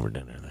brain over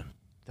dinner then.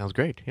 Sounds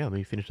great. Yeah, let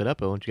me finish that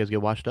up. Why don't you guys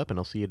get washed up, and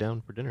I'll see you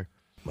down for dinner.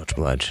 Much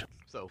obliged.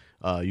 So,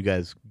 you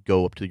guys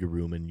go up to your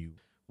room, and you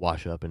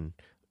wash up and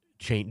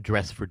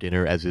dress for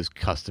dinner, as is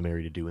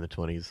customary to do in the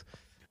 20s.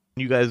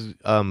 You guys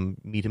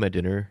meet him at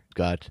dinner.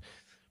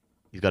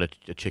 He's got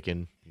a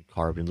chicken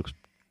carved and looks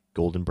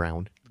golden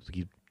brown. Looks like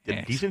he did a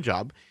Yes. decent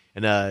job.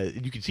 And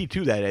you can see,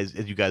 too, that as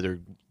you guys are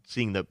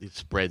seeing the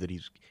spread, that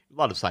he's a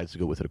lot of sides to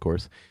go with it, of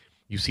course.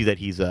 You see that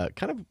he's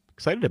kind of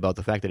excited about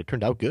the fact that it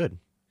turned out good.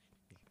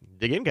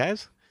 Dig in,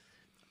 guys.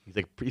 He's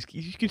like,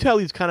 you can tell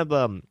he's kind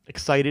of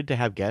excited to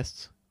have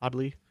guests,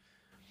 oddly.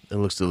 It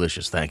looks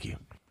delicious. Thank you.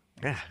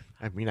 Yeah,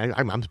 I mean,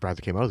 I'm surprised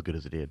it came out as good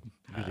as it did.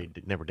 Usually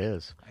it never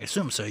does. I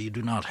assume so. You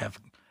do not have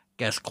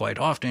guests quite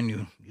often.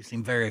 You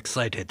seem very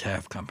excited to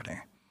have company.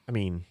 I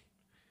mean,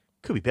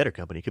 could be better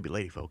company, could be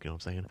lady folk, you know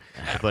what I'm saying?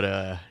 But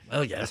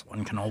Well, yes,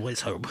 one can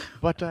always hope.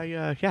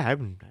 yeah,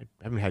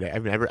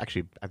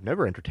 I've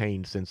never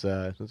entertained since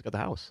I got the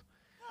house.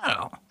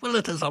 Oh, well,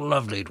 it is a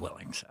lovely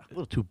dwelling, sir. A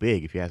little too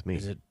big, if you ask me.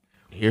 Is it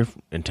here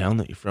in town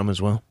that you're from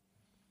as well?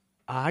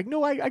 I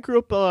know I grew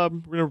up a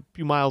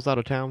few miles out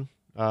of town.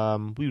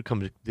 We would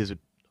come to visit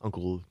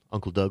Uncle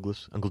Doug,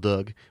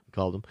 we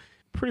called him,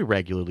 pretty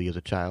regularly as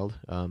a child.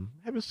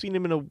 Haven't seen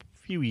him in a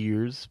few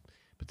years,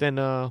 but then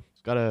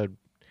he's got a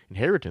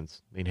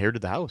inheritance. They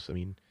inherited the house. I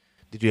mean,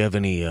 Did you have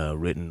any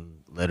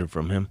written letter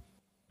from him?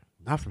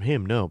 not from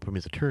him, no, from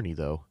his attorney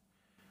though.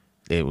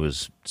 It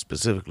was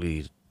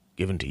specifically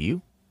given to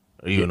you?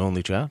 Are you an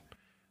only child?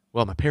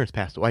 Well, my parents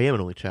passed away. I am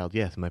an only child,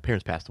 yes, and my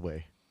parents passed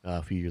away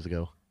a few years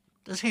ago.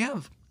 Does he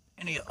have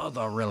any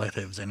other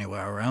relatives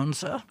anywhere around,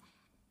 sir?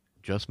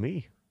 Just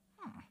me.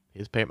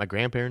 My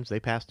grandparents, they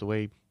passed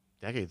away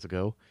decades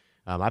ago.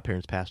 My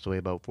parents passed away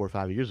about 4 or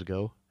 5 years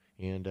ago,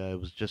 and it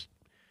was just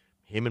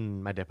him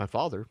and my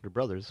father, their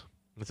brothers.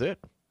 That's it.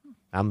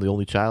 I'm the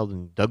only child,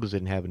 and Douglas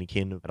didn't have any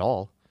kin at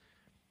all.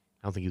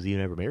 I don't think he was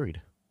even ever married,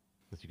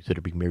 unless you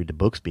consider being married to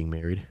books being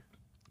married.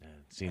 It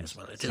seems, Yes,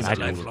 well, it is I a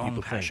do what lifelong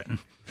people think. passion.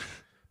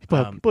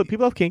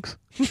 People have kinks,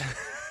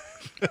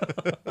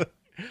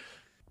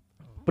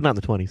 but not in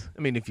the 20s.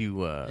 I mean, if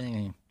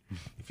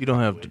you don't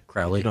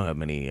have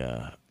many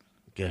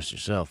guests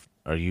yourself,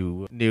 are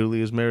you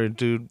nearly as married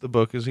to the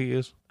book as he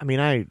is? I mean,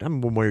 I'm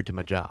more married to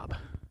my job.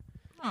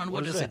 Oh, and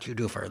what is it you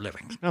do for a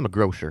living? I'm a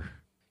grocer.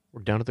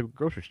 We're down at the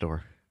grocery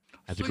store,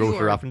 as So a you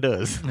grocer are- often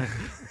does.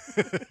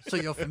 So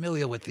you're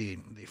familiar with the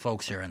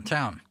folks here in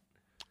town.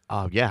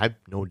 Yeah, I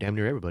know damn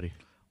near everybody.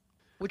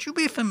 Would you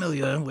be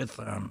familiar with,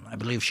 I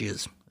believe she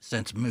has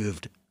since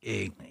moved,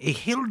 a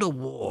Hilda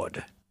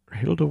Ward?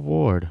 Hilda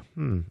Ward.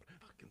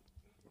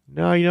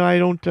 No, I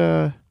don't.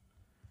 I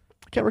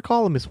can't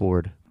recall a Miss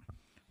Ward.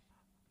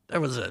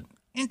 There was an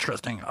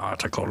interesting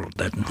article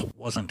that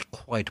wasn't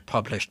quite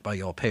published by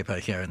your paper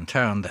here in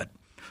town that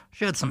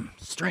she had some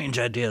strange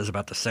ideas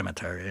about the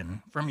cemetery,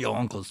 and from your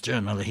uncle's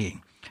journal,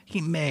 he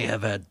may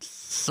have had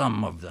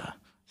some of the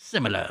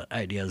similar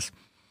ideas.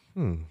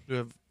 Do you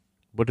have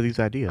What are these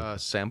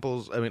ideas?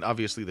 samples? I mean,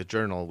 obviously the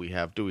journal we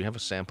have. Do we have a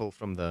sample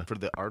for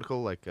the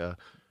article, like to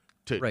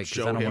Right, 'cause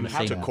show I don't him wanna how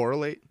say to that.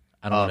 correlate?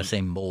 I don't want to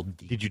say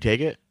moldy. Did you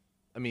take it?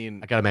 I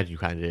mean, I gotta imagine you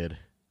kind of did.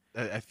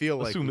 I feel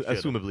like we should've.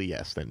 Assumably,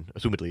 yes. Then,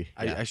 assumedly,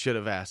 yeah. I should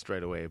have asked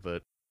right away,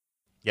 but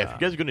Yeah, if you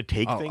guys are going to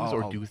take things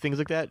or I'll- do things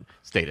like that,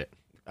 state it.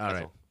 all That's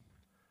right. all.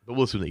 But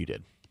we'll assume that you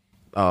did.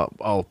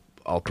 I'll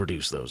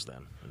produce those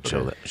then and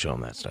show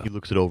him that stuff. He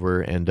looks it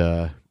over, and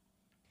this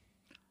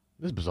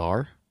is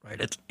bizarre. Right,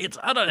 it's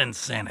utter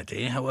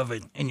insanity. However,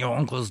 in your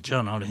uncle's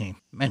journal, he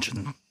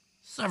mentioned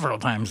several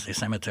times the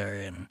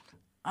cemetery, and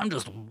I'm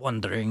just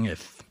wondering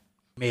if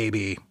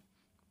maybe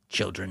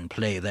children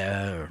play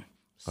there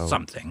or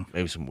something.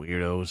 Maybe some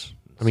weirdos.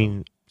 I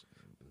mean,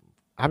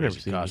 I've never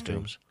crazy seen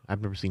costumes.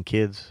 I've never seen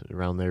kids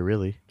around there,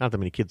 really. Not that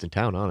many kids in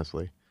town,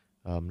 honestly.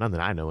 None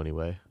that I know,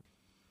 anyway.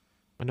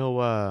 I know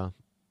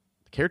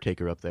the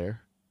caretaker up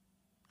there.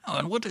 Oh,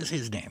 and what is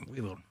his name?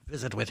 We will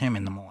visit with him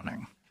in the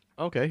morning.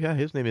 Okay, yeah,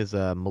 his name is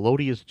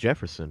Melodious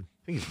Jefferson.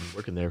 I think he's been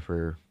working there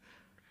for,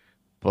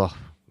 well,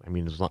 I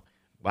mean, as long,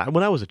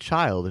 when I was a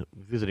child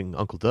visiting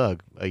Uncle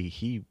Doug,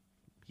 he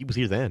was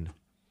here then.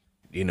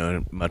 Do you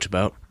know much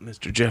about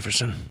Mr.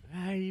 Jefferson?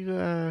 He's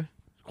a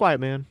quiet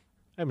man.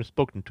 I haven't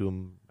spoken to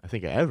him, I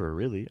think, ever,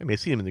 really. I mean, I've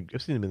seen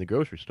him in the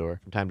grocery store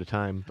from time to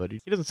time, but he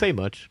doesn't say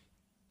much.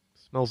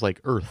 Smells like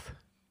earth.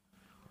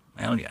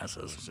 Well, yes,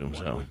 as Assume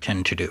one so. would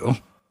tend to do.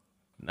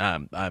 Nah,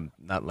 I'm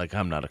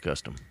not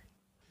accustomed.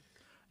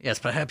 Yes,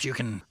 perhaps you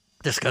can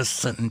discuss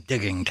certain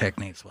digging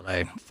techniques while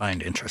I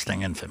find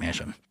interesting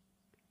information.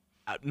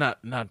 Not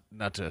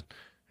to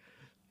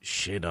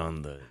shit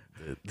on the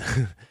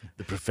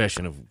the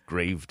profession of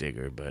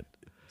gravedigger, but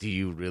do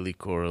you really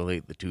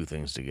correlate the two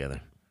things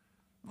together?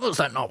 Well, is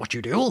that not what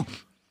you do?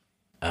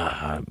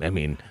 I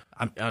mean,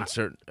 on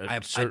certain, I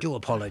do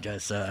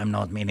apologize, sir. I'm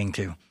not meaning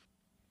to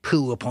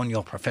poo upon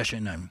your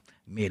profession. I'm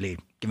merely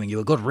giving you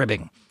a good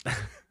ribbing.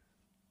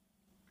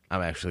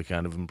 I'm actually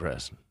kind of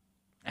impressed.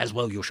 As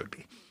well you should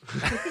be.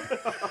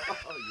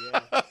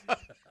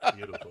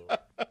 Beautiful.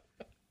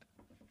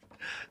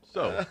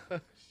 So,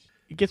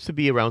 it gets to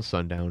be around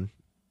sundown.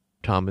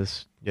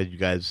 Thomas, you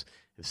guys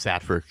have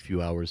sat for a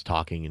few hours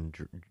talking and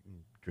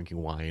drinking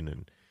wine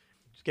and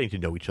just getting to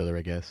know each other,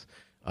 I guess.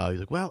 He's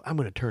like, "Well, I'm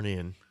going to turn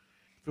in.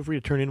 Feel free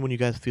to turn in when you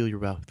guys feel you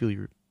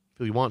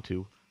want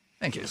to."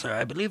 Thank you, sir.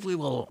 I believe we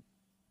will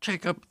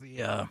take up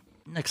the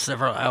next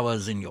several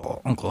hours in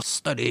your uncle's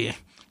study,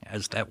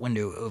 as that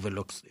window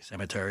overlooks the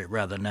cemetery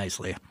rather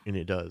nicely. And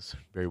it does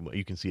very well.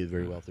 You can see it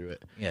very well through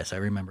it. Yes, I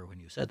remember when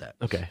you said that.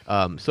 Okay.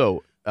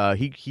 So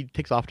he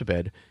takes off to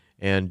bed,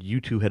 and you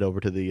two head over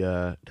to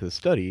the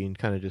study and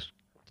kind of just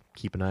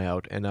keep an eye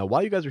out. And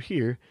while you guys are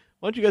here,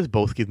 why don't you guys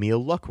both give me a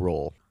luck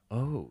roll?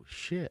 Oh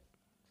shit.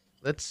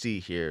 Let's see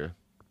here.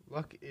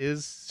 Luck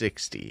is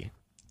 60.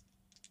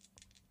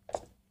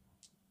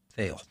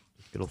 Fail.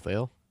 It'll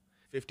fail.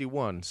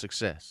 51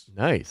 success.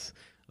 Nice.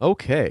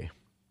 Okay.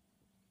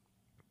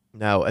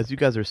 Now, as you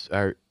guys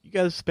you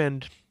guys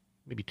spend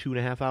maybe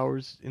 2.5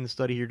 hours in the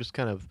study here, just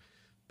kind of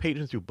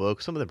paging through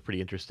books. Some of them are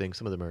pretty interesting.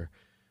 Some of them are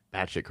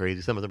batshit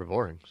crazy. Some of them are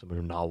boring. Some of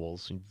them are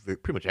novels. And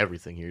pretty much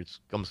everything here. It's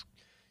got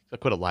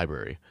quite a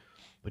library.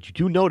 But you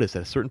do notice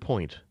at a certain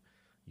point,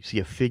 you see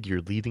a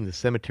figure leaving the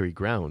cemetery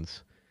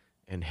grounds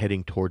and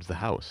heading towards the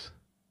house.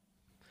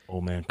 Oh,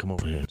 man, come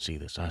over here and see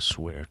this. I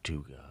swear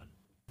to God.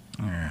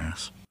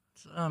 Yes.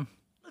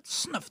 Let's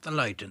snuff the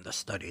light in the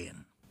study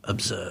and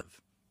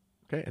observe.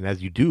 Okay, and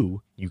as you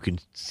do, you can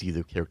see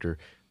the character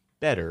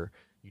better.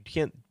 You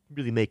can't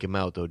really make him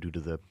out, though, due to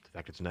the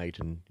fact it's night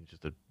and he's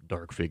just a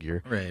dark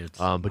figure. Right.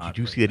 But you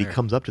do see that he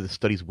comes up to the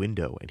study's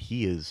window, and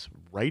he is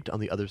right on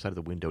the other side of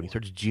the window, and he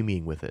starts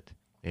jimmying with it.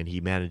 And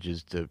he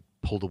manages to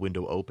pull the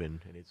window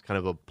open, and it's kind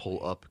of a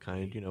pull-up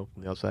kind, from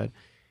the outside.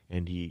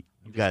 And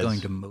I'm just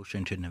going to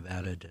motion to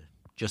Nevada to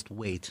just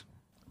wait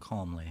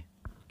calmly.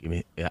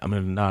 I'm going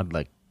to nod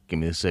like, give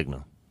me the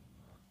signal.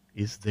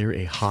 Is there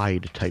a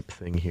hide type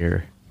thing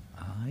here?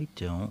 I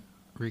don't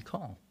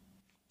recall.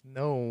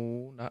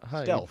 No, not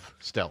hide.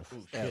 Stealth.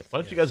 Why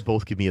don't you guys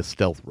both give me a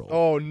stealth roll?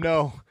 Oh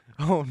no,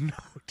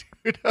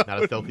 dude.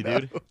 Not a stealthy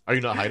dude? Are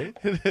you not hiding?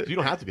 You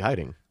don't have to be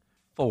hiding.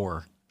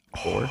 4.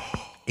 4?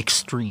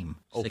 Extreme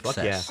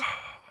success. Fuck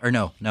yeah. Or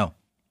no.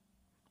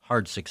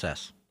 Hard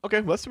success.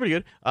 Okay, well, that's pretty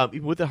good.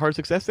 Even with the hard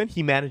success, then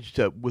he managed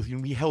to.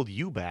 He held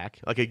you back.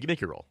 Okay,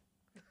 make your roll.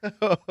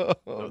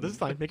 No, this is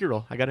fine. Make your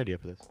roll. I got an idea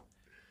for this.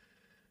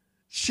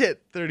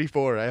 Shit,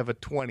 34. I have a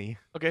 20.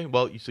 Okay,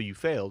 well, so you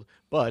failed,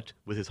 but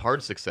with his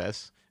hard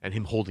success and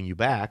him holding you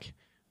back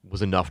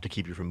was enough to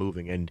keep you from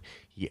moving. And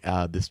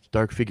this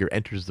dark figure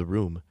enters the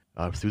room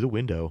through the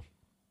window,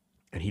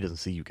 and he doesn't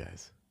see you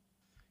guys.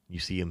 You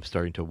see him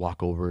starting to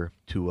walk over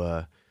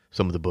to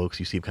some of the books.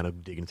 You see him kind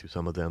of digging through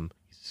some of them.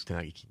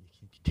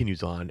 He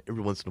continues on.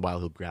 Every once in a while,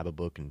 he'll grab a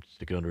book and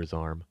stick it under his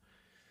arm.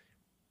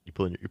 You're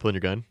pulling your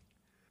gun?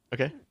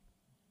 Okay.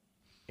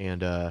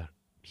 And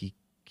he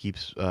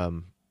keeps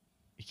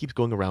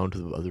going around to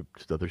the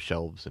other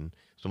shelves and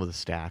some of the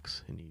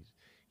stacks, and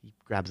he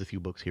grabs a few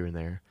books here and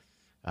there.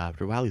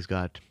 After a while, he's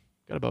got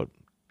about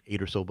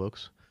 8 or so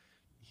books.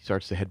 He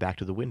starts to head back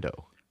to the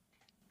window.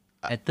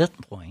 At this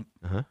point,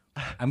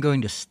 I'm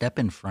going to step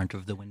in front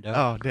of the window.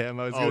 Oh damn!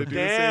 I was going to do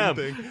the same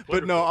thing,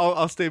 but no,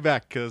 I'll stay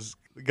back because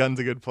the gun's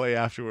a good play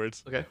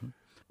afterwards. Okay.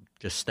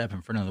 Just step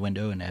in front of the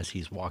window, and as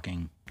he's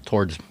walking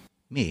towards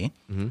me,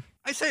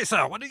 I say,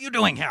 "Sir, what are you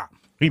doing here?"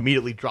 He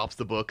immediately drops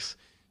the books.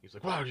 He's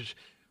like, "Wow,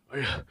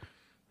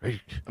 I'm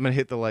gonna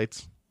hit the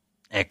lights.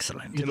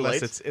 Excellent.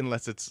 Unless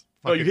it's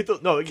no, you hit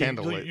the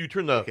candlelight. You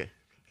turn the. Okay.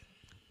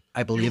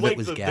 I believe it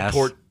was gas.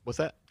 What's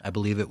that? I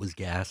believe it was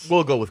gas.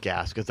 We'll go with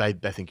gas because I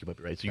think you might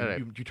be right. So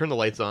you turn the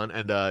lights on,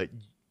 and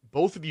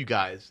both of you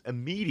guys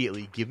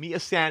immediately give me a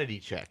sanity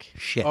check.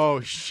 Shit. Oh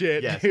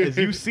shit! Yes, as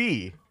you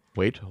see.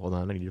 Wait, hold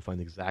on. I need to find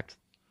the exact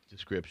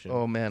description.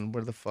 Oh man,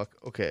 where the fuck?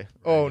 Okay.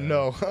 Oh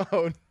no!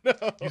 Oh no!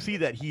 You see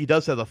that he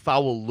does have a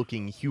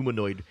foul-looking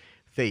humanoid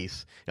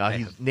face.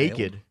 He's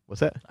naked. Failed.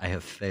 What's that? I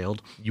have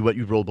failed.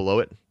 You rolled below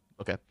it?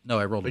 Okay. No,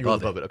 I rolled You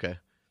rolled above it. Okay.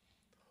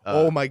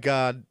 Oh my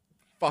god!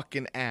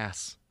 Fucking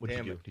ass. What did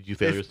Damn you do? it. Did you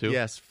fail yours too?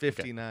 Yes,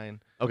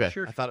 59. Okay.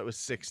 Sure. I thought it was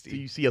 60. So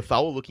you see a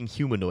foul-looking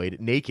humanoid,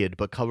 naked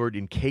but covered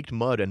in caked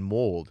mud and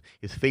mold.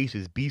 His face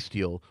is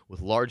bestial,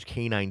 with large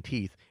canine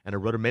teeth and a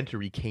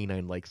rudimentary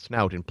canine-like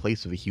snout in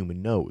place of a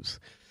human nose.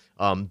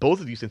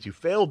 Both of you, since you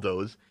failed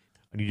those,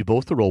 I need you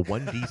both to roll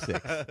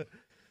 1d6.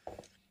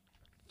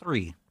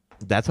 3.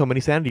 That's how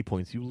many sanity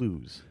points you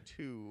lose.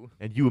 2.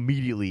 And you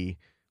immediately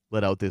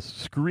let out this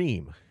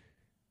scream.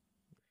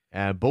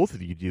 And both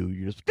of you do.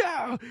 You're just,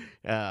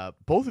 ah!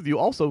 Both of you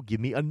also give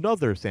me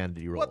another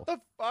sanity roll. What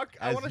the fuck?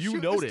 I want to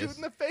shoot this dude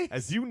in the face.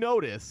 As you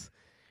notice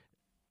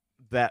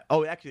that,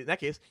 actually, in that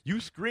case, you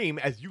scream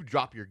as you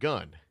drop your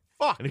gun.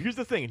 Fuck. And here's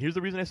the thing, and here's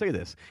the reason I say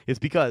this. It's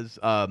because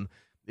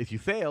if you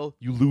fail,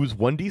 you lose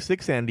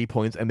 1d6 sanity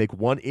points and make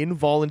one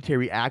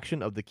involuntary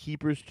action of the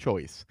keeper's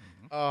choice.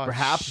 Oh,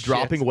 Perhaps shit.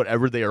 dropping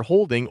whatever they are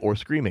holding or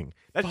screaming.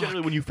 That's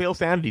generally when you fail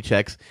sanity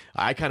checks,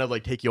 I kind of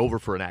like take you over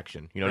for an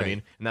action. You know what I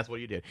mean? And that's what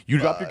you did. You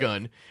drop your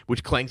gun,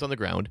 which clanks on the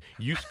ground.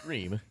 You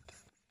scream.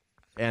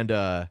 And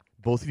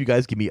both of you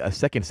guys give me a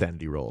second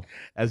sanity roll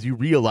as you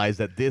realize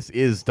that this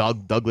is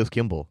Douglas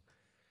Kimball.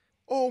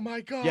 Oh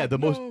my god. Yeah,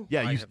 no.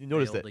 I you have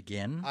noticed failed that.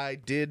 again. I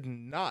did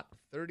not.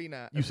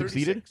 39. You 36.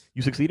 succeeded?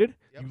 You succeeded?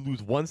 Yep. You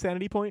lose 1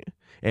 sanity point,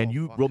 and Oh,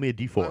 you fuck. roll me a I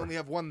d4. only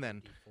have one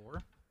then.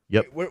 4.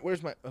 Yep. Wait,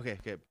 where's my... Okay.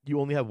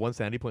 You only have 1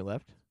 sanity point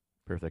left?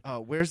 Perfect.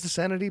 Where's the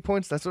sanity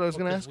points? That's what I was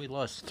going to ask. We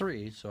lost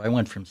 3, so I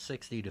went from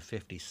 60 to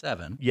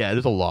 57. Yeah,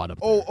 there's a lot of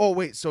them. Oh,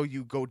 wait. So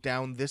you go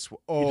down this way.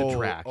 Oh, It's a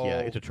track, yeah,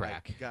 it's a my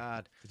track.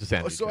 God. It's a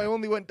sanity So check. I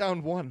only went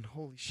down 1.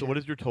 Holy shit. So what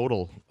is your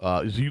total?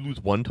 So you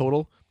lose 1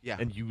 total? Yeah.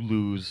 And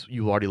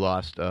you already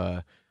lost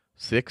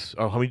 6.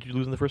 Or how many did you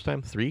lose in the first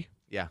time? 3?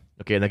 Yeah.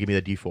 Okay, now give me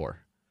that d4.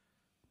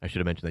 I should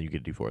have mentioned that you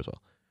get a d4 as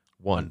well.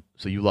 1.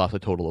 So you lost a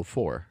total of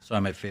 4. So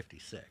I'm at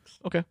 56.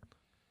 Okay.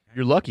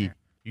 You're lucky.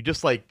 You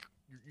just like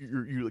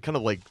you kind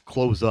of like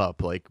close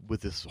up like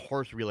with this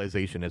harsh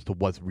realization as to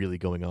what's really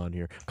going on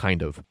here.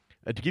 Kind of.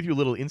 To give you a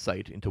little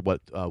insight into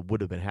what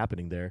would have been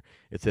happening there,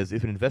 it says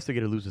if an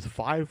investigator loses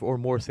 5 or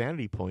more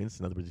sanity points,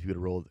 in other words, if you would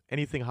have rolled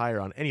anything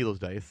higher on any of those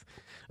dice,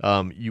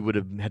 you would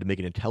have had to make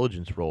an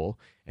intelligence roll.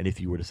 And if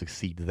you were to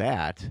succeed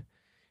that,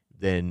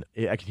 then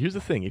here's the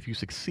thing: if you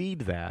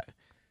succeed that,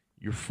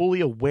 you're fully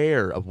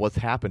aware of what's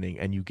happening,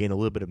 and you gain a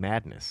little bit of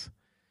madness.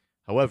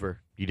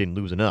 However, you didn't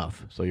lose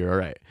enough, so you're all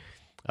right.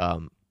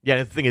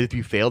 The thing is, if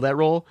you fail that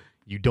roll,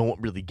 you don't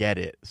really get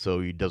it,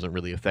 so it doesn't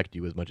really affect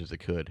you as much as it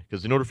could.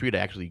 Because in order for you to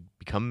actually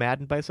become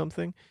maddened by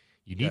something,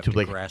 you need to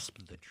grasp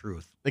the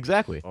truth.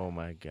 Exactly. Oh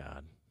my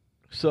god.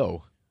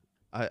 So,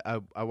 I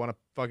want to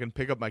fucking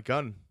pick up my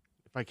gun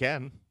if I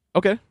can.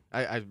 okay.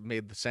 I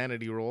made the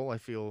sanity roll. I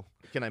feel.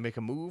 Can I make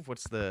a move?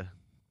 What's the?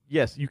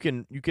 Yes, you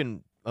can.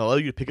 I'll allow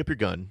you to pick up your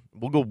gun.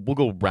 We'll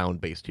go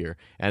round based here.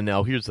 And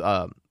now here's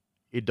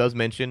it does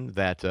mention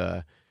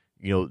that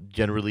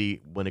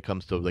generally when it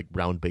comes to like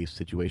round based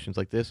situations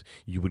like this,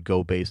 you would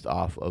go based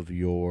off of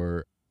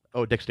your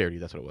dexterity.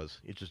 That's what it was.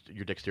 It's just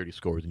your dexterity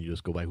scores, and you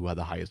just go by who had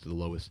the highest or the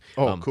lowest.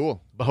 Oh,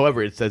 cool. But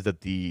however, it says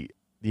that the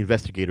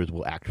investigators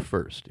will act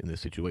first in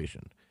this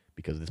situation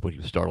because at this point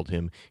you startled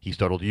him. He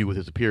startled you with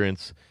his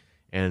appearance,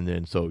 and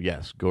then so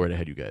yes, go right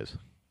ahead, you guys.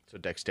 So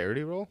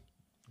dexterity roll.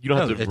 You don't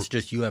have to. It's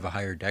just you have a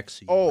higher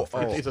dex. So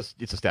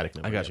It's a static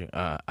number. I got you.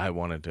 I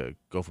wanted to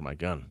go for my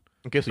gun.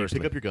 Okay, so you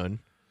pick up your gun,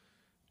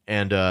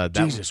 and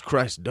Jesus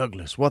Christ,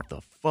 Douglas, what the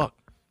fuck?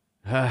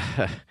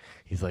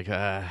 he's like,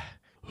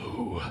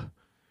 who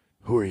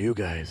are you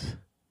guys?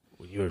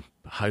 Well, you're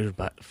hired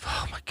by.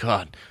 Oh my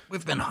God,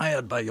 We've been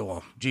hired by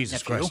your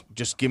Jesus nephew. Christ!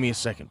 Just give me a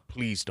second,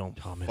 please. Don't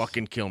Thomas.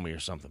 fucking kill me or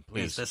something, Yes,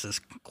 please. this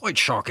is quite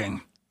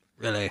shocking,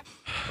 really.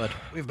 But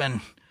we've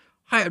been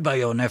hired by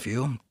your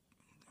nephew.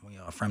 We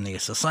are from the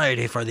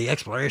Society for the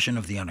Exploration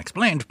of the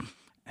Unexplained,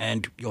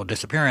 and your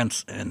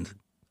disappearance and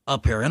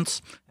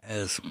appearance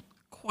is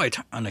quite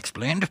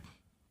unexplained.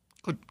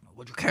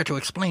 Would you care to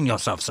explain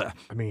yourself, sir?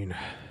 I mean,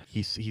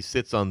 he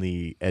sits on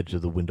the edge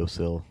of the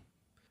windowsill.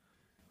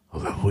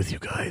 I'll go with you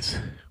guys,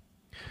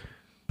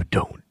 but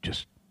don't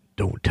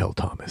tell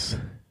Thomas.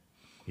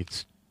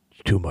 It's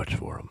too much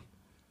for him.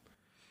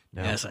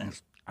 Now, Yes,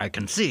 I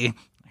can see,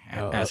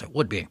 as it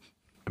would be.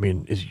 I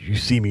mean, as you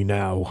see me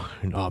now,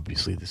 and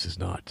obviously this is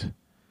not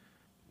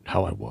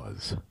how I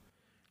was.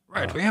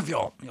 Right, we have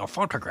your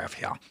photograph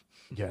here.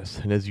 Yes,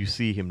 and as you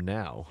see him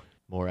now,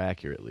 more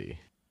accurately,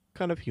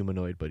 kind of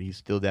humanoid, but he's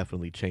still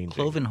definitely changing.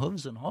 Cloven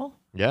hooves and all?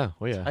 Yeah,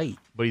 oh yeah. Tight.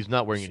 But he's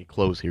not wearing any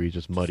clothes here. He's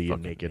just muddy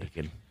and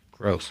naked.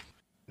 Gross.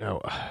 Now,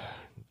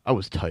 I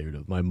was tired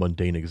of my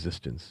mundane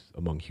existence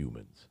among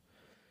humans.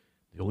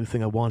 The only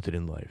thing I wanted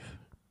in life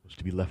was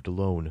to be left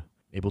alone,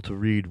 able to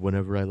read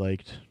whenever I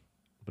liked.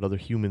 But other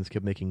humans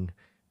kept making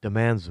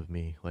demands of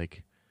me,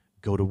 like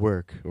go to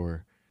work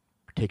or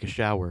take a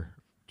shower,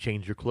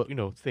 change your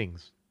clothes,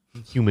 things,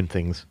 human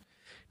things.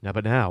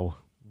 But now,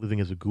 living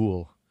as a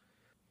ghoul,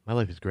 my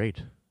life is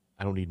great.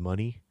 I don't need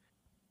money.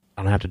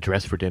 I don't have to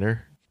dress for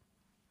dinner.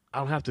 I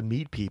don't have to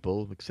meet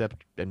people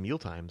except at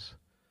mealtimes.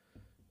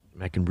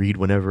 I can read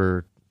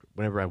whenever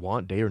I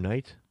want, day or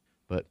night.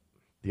 But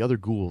the other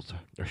ghouls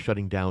are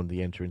shutting down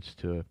the entrance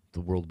to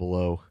the world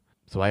below.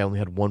 So I only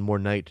had one more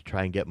night to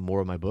try and get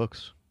more of my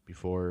books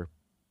before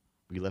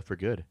we left for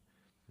good.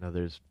 Now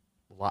there's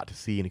a lot to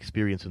see and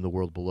experience in the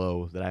world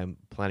below that I'm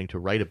planning to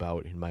write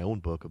about in my own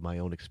book of my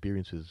own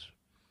experiences.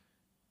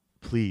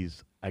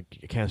 Please, I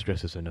can't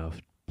stress this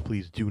enough.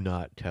 Please do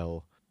not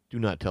tell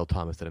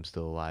Thomas that I'm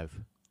still alive.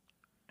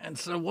 And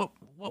so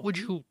what would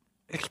you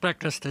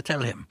expect us to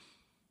tell him?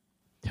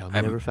 Tell him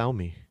he never found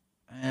me.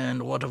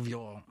 And what of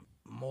your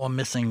more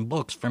missing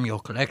books from your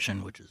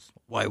collection, which is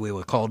why we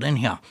were called in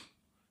here?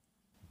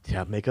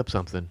 Yeah, make up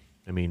something.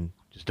 I mean,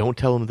 just don't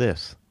tell him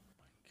this.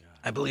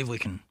 I believe we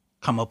can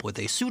come up with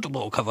a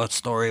suitable cover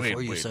story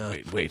for you,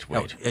 sir. Wait.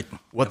 No,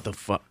 What the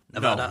fuck?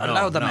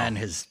 allow the man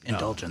his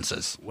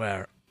indulgences.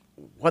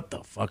 What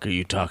the fuck are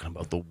you talking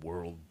about? The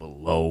world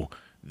below?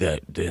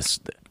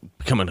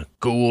 Becoming a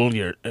ghoul?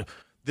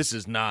 This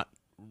is not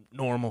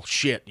normal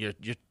shit. You're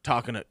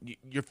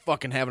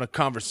fucking having a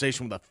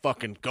conversation with a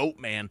fucking goat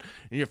man,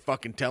 and you're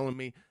fucking telling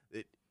me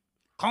that,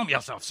 Calm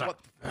yourself, sir.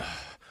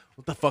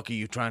 what the fuck are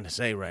you trying to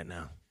say right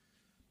now?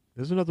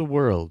 There's another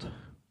world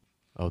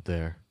out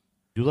there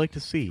you'd like to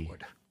see.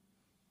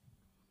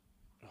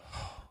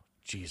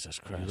 Jesus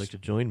Would you Christ. like to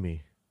join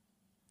me?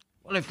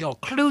 Well, if you're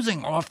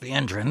closing off the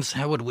entrance,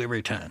 how would we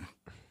return?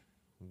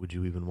 Would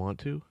you even want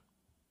to?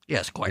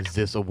 Yes, quite. Is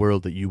this a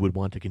world that you would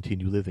want to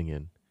continue living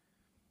in?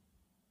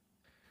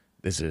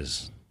 This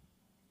is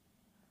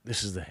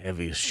the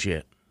heaviest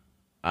shit.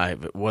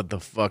 What the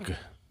fuck?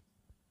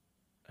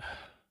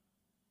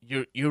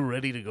 You're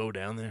ready to go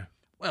down there?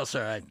 Well,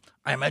 sir,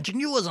 I imagine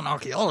you as an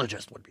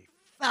archaeologist would be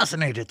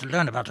fascinated to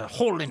learn about a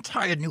whole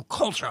entire new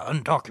culture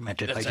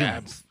undocumented by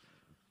humans.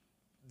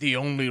 The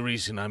only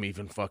reason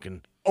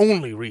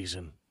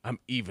I'm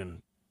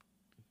even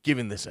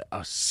giving this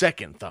a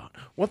second thought.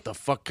 What the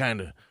fuck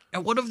kind of...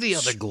 And what of the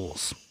other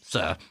ghouls,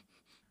 sir?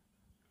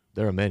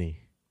 There are many.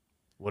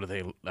 What are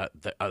they?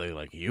 Are they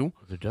like you?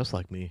 They're just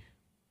like me.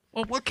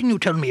 Well, what can you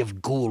tell me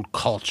of ghoul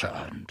culture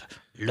and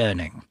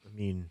learning? I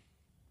mean,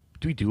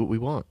 we do what we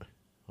want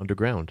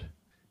underground,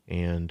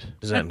 and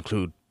Does that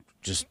include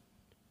just?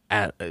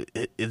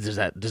 Does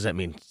that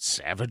mean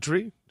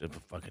savagery?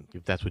 Fucking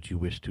if that's what you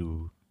wish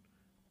to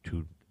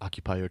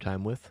occupy your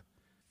time with.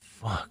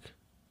 fuck!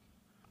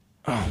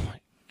 Oh my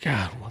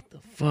god! What the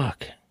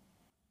fuck?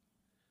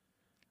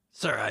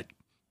 Sir,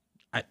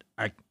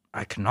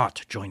 I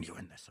cannot join you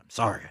in this. I'm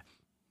sorry.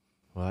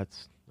 Well,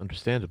 that's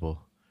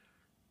understandable.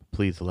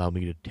 Please allow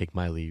me to take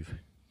my leave.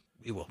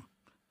 We will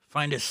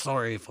find it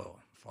sorry for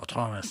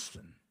Thomas.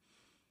 And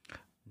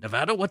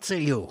Nevada, what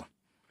say you?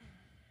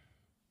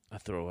 I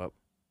throw up.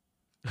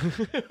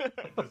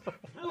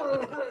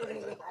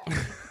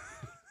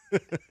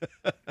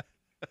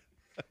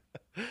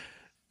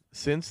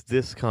 Since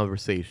this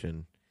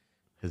conversation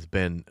has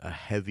been a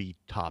heavy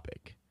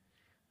topic,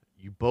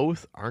 you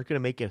both aren't going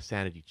to make a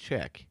sanity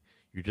check.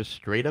 You're just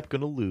straight up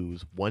going to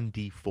lose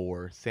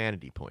 1d4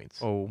 sanity points.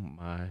 Oh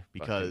my!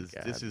 because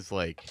fucking this God. is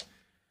like,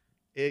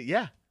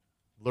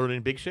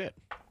 learning big shit.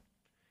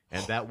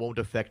 And that won't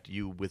affect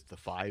you with the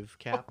 5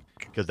 cap,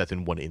 because that's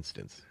in one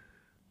instance,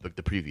 like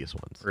the previous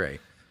ones. Right.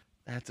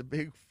 That's a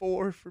big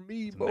 4 for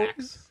me, boys.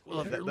 Max.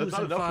 Well, if That- you're that's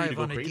not losing enough for you to 5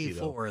 go on a crazy,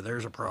 though. D4,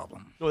 there's a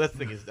problem. No, that's the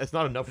thing is, that's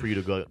not enough for you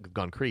to go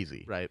gone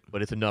crazy. Right.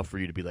 But it's enough for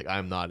you to be like,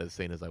 I'm not as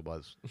sane as I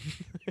was.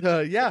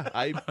 Yeah,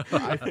 I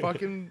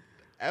fucking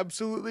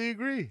absolutely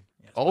agree.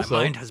 Yes, Also-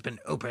 my mind has been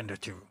opened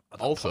to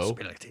other Also-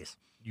 possibilities.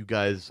 You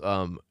guys,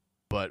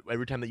 but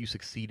every time that you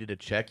succeeded a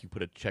check, you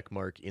put a check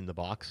mark in the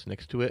box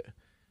next to it.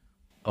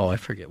 Oh, I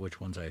forget which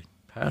ones I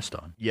passed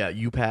on. Yeah,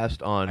 you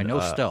passed on. I know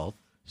stealth.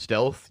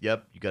 Stealth,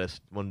 yep, you got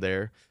one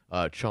there.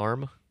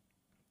 Charm,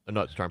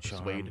 not charm,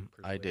 persuade.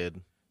 I did.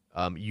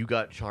 You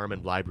got charm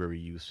and library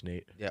use,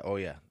 Nate. Yeah. Oh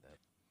yeah.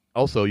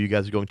 Also, you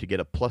guys are going to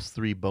get a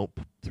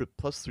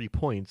 +3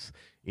 points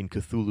in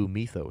Cthulhu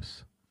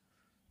Mythos,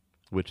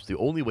 which the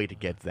only way to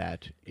get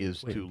that is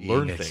to Being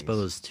learn things.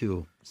 exposed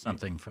to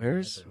something from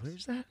Where's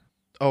that?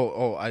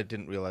 Oh, I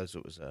didn't realize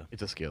it was a.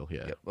 It's a skill,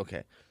 yeah. Yep.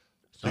 Okay.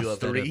 So you'll have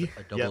 3.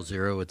 A double Yep.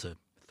 0, it's a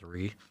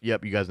 3.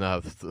 Yep, you guys now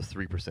have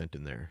 3%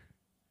 in there.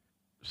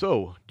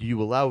 So, do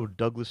you allow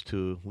Douglas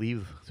to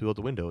leave through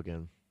the window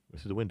again?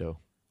 Through the window?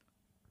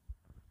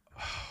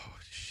 Oh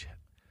shit.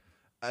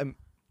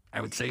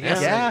 I would say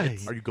yes.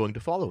 it's- Are you going to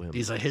follow him?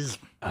 These are his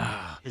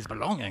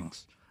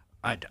belongings.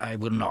 I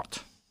will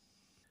not.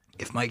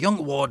 If my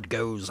young ward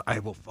goes, I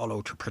will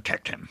follow to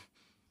protect him.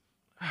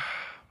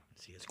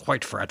 He is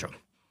quite fragile.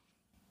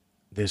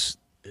 This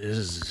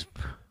is,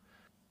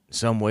 in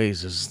some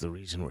ways, this is the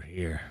reason we're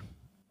here.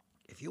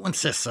 If you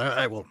insist, sir,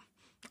 I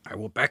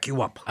will back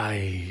you up.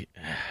 I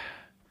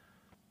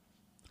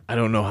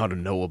don't know how to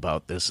know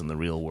about this in the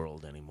real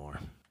world anymore.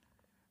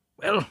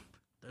 Well,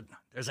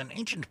 there's an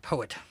ancient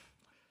poet.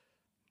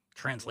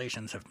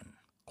 Translations have been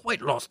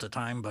quite lost to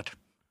time, but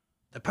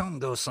the poem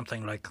goes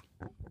something like,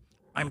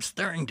 I'm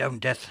staring down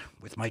death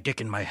with my dick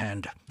in my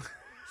hand.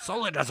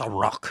 Solid as a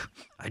rock.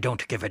 I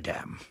don't give a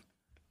damn.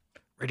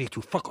 Ready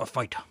to fuck or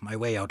fight my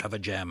way out of a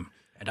jam,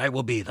 and I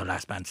will be the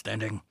last man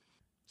standing.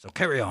 So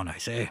carry on, I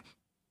say.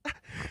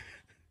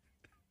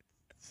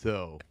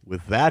 So,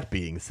 with that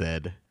being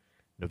said,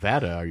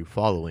 Nevada, are you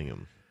following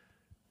him?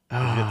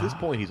 At this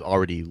point, he's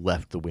already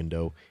left the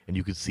window, and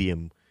you can see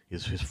him,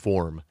 his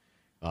form,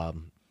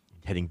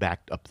 heading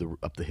back up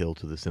the hill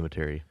to the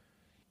cemetery.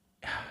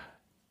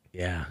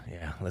 Yeah.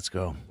 Let's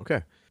go.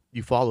 Okay.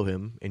 You follow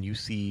him, and you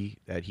see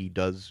that he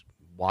does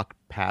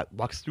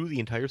walks through the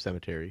entire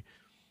cemetery.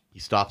 He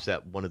stops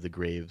at one of the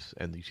graves,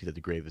 and you see that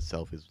the grave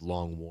itself is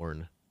long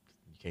worn.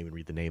 You can't even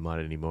read the name on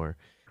it anymore.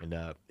 And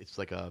it's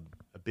like a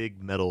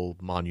big metal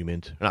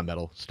monument, not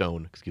metal,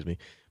 stone, excuse me,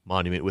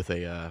 monument with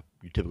your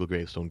typical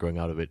gravestone growing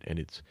out of it, and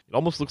it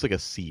almost looks like a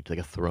seat, like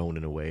a throne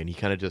in a way. And he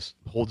kind of just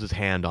holds his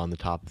hand on the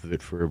top of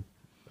it for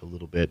a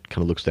little bit,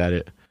 kind of looks at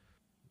it,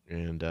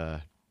 and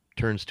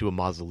turns to a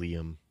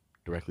mausoleum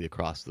directly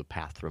across the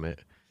path from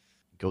it.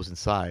 Goes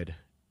inside,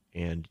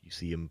 and you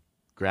see him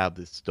grab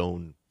this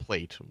stone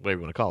plate, whatever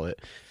you want to call it,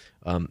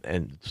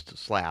 and just a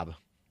slab.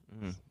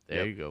 There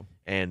Yep. you go.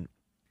 And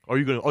are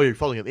you going? Oh, you're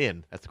following him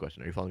in. That's the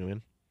question. Are you following him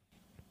in?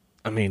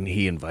 I mean,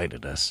 he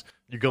invited us.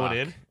 You're going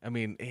Fuck. in. I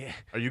mean,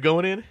 Are you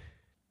going in?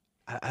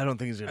 I don't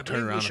think he's I gonna turn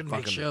believe we around should and make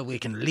fucking. sure we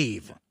can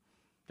leave.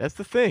 That's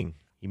the thing.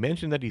 He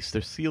mentioned that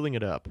they're sealing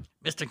it up.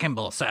 Mr.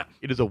 Kimball, sir.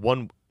 It is a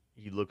one.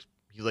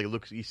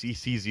 He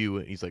sees you,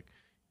 and he's like,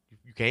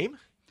 "You came?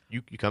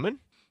 You coming?"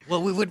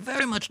 Well, we would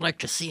very much like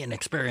to see and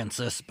experience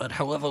this, but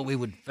however, we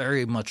would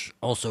very much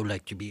also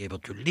like to be able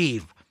to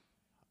leave.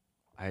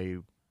 I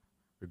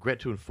regret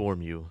to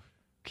inform you,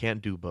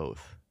 can't do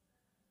both.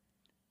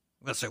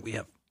 Well, sir, we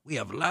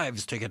have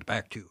lives to get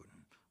back to.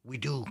 We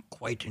do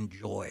quite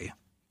enjoy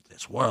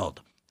this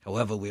world.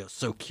 However, we are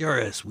so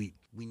curious, we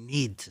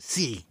need to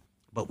see,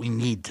 but we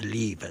need to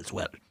leave as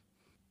well.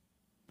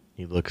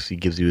 He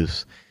gives you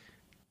this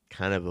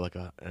kind of like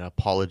an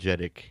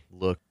apologetic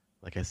look.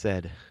 Like I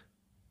said,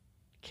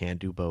 can't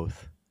do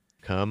both.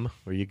 Come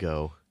or you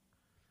go.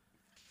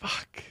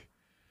 Fuck.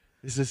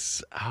 This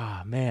is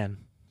man.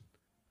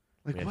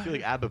 Like, I mean, I what? feel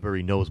like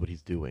Abberbury knows what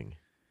he's doing.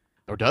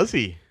 Or does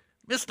he?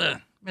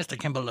 Mr.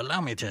 Kimball,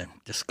 allow me to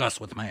discuss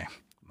with my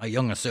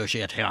young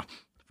associate here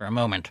for a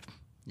moment,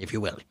 if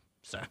you will,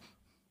 sir.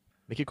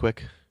 Make it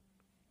quick.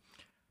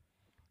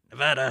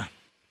 Nevada,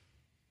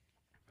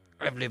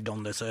 I've lived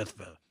on this earth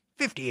for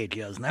 58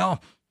 years now.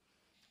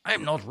 I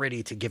am not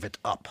ready to give it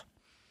up.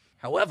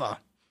 However,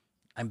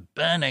 I'm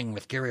burning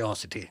with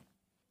curiosity.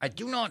 I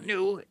do not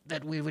know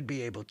that we would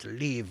be able to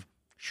leave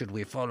should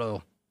we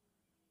follow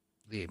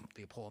the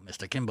poor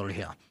Mr. Kimball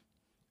here.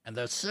 And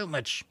there's so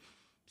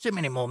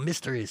many more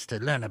mysteries to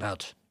learn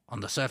about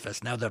on the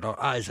surface now that our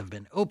eyes have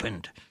been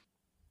opened.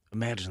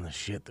 Imagine the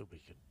shit that we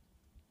could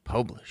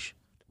publish.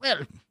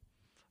 Well,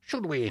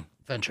 should we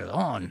venture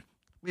on,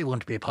 we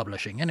won't be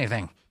publishing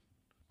anything.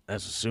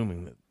 That's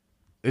assuming that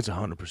it's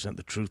 100%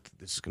 the truth that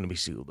this is going to be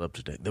sealed up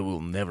today.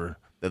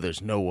 That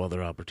there's no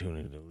other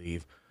opportunity to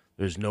leave.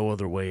 There's no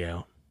other way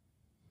out.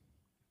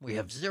 We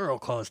have zero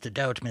cause to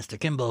doubt Mr.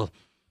 Kimball.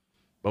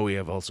 But we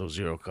have also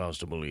zero cause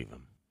to believe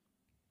him.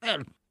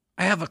 Well,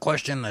 I have a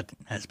question that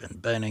has been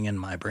burning in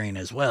my brain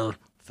as well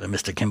for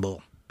Mr.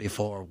 Kimball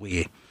before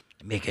we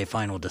make a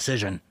final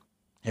decision.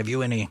 Have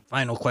you any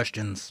final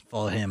questions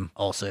for him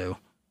also?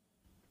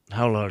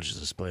 How large is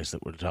this place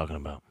that we're talking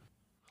about?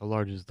 How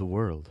large is the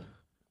world?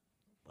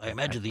 I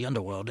imagine the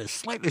underworld is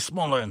slightly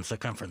smaller in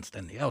circumference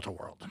than the outer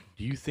world.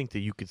 Do you think that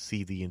you could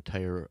see the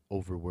entire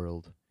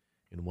overworld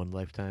in one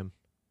lifetime?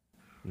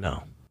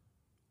 No.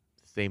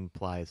 The same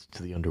applies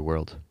to the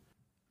underworld.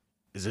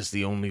 Is this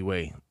the only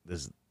way?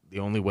 This is the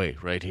only way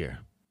right here.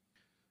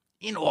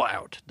 In or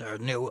out, there are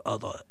no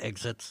other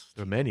exits.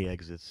 There are many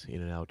exits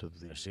in and out of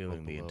the They're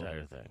sealing the below.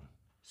 entire thing.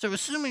 So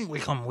assuming we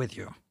come with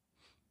you,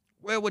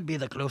 where would be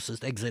the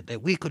closest exit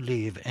that we could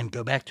leave and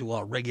go back to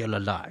our regular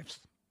lives?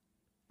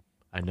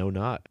 I know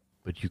not,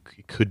 but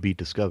it could be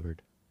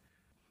discovered.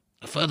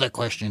 A further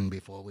question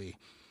before we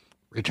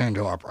return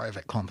to our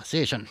private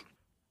conversation.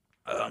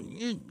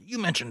 You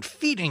mentioned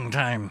feeding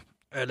time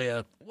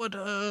earlier. What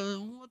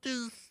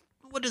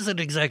is it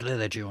exactly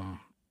that you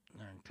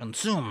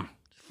consume?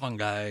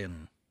 Fungi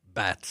and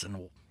bats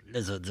and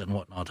lizards and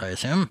whatnot, I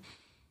assume.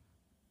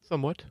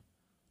 Somewhat,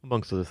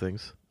 amongst other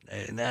things.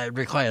 That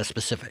requires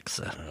specifics.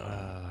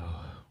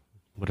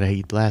 What did I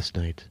eat last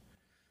night?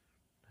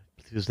 I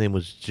believe his name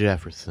was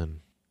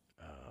Jefferson.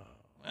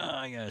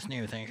 Yes,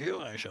 no, thank you.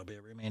 I shall be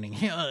remaining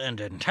here and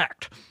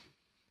intact.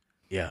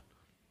 Yeah.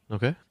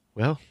 Okay.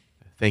 Well,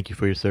 thank you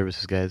for your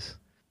services, guys.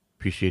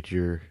 Appreciate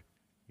your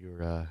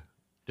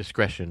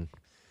discretion.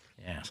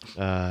 Yes.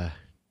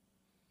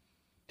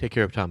 Take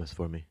care of Thomas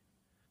for me.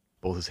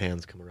 Both his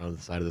hands come around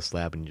the side of the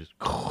slab and he just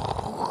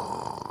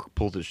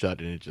pulls it shut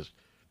and it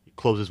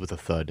closes with a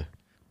thud.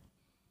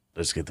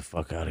 Let's get the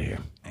fuck out of here.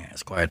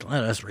 Yes, quite.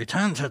 Let us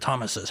return to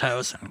Thomas's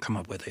house and come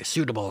up with a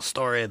suitable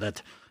story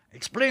that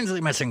explains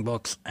the missing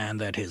books and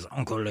that his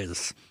uncle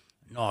is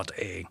not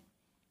a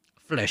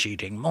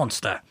flesh-eating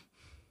monster.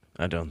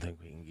 I don't think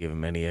we can give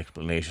him any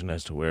explanation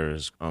as to where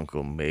his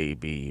uncle may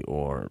be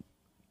or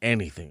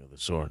anything of the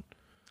sort.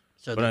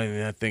 So But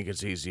I think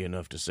it's easy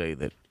enough to say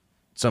that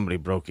somebody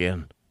broke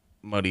in,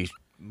 muddy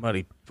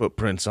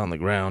footprints on the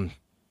ground,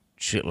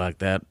 shit like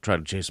that, tried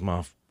to chase him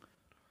off.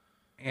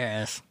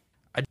 yes,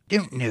 I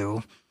don't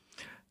know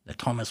that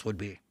Thomas would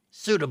be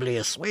suitably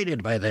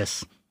assuaded by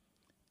this.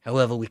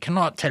 However, we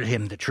cannot tell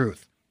him the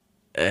truth.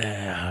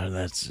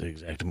 That's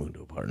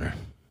exactamundo, partner.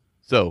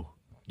 So,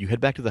 you head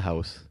back to the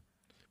house.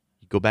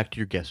 You go back to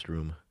your guest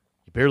room.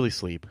 You barely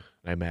sleep,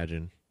 I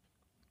imagine.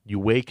 You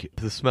wake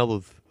to the smell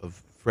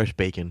of fresh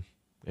bacon,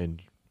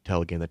 and you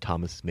tell again that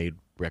Thomas made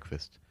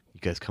breakfast. You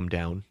guys come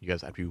down. You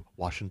guys, after you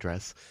wash and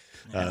dress,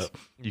 Yes.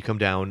 you come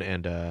down,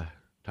 and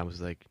Thomas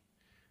is like,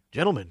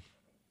 "Gentlemen,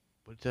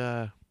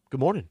 good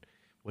morning.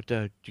 How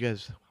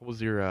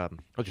was your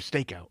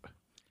stakeout?"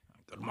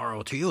 Good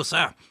morrow to you,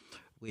 sir.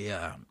 We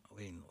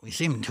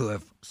seem to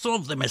have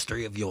solved the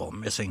mystery of your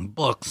missing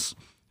books.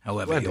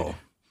 However, Splendid.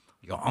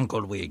 your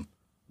uncle, we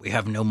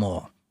have no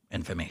more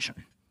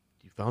information.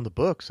 You found the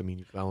books. I mean,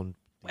 you found...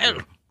 Well,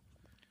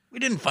 we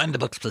didn't find the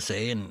books per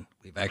se, and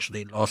we've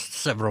actually lost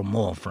several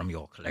more from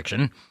your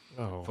collection,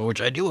 for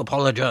which I do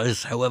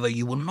apologize. However,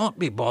 you will not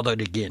be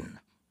bothered again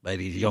by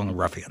these young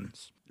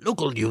ruffians.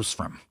 Local youths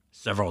from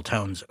several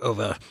towns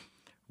over.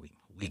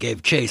 We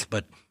gave chase,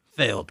 but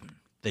failed.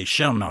 They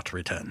shall not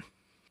return.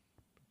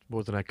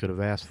 More than I could have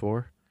asked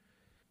for.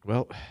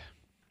 Well,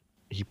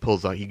 he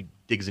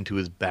digs into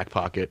his back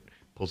pocket,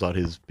 pulls out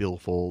his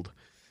billfold,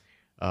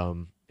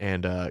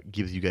 and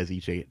gives you guys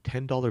each a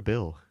 $10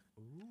 bill.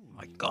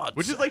 My God.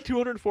 Which is sir. like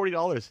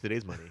 $240 in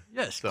today's money.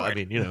 Yes, So, quite.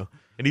 I mean,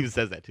 and even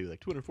says that too, like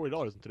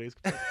 $240 in today's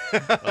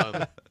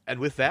and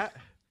with that,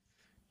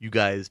 you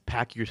guys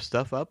pack your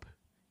stuff up,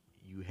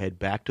 you head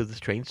back to the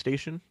train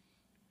station,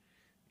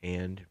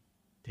 and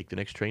take the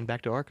next train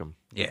back to Arkham.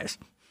 Yes.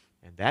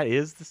 And that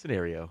is the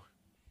scenario.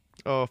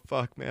 Oh,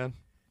 fuck, man.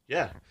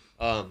 Yeah.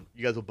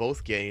 You guys will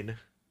both gain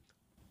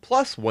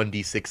plus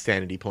 1d6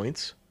 sanity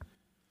points.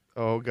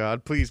 Oh,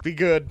 God. Please be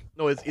good.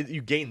 No,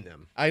 you gain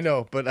them. I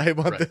know, but I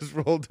want Right. this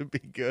roll to be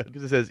good.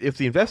 Because it says, if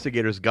the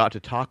investigators got to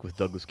talk with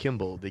Douglas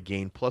Kimball, they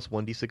gain plus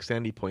 1d6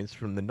 sanity points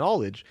from the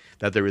knowledge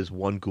that there is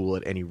one ghoul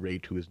at any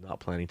rate who is not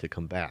planning to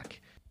come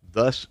back.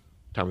 Thus,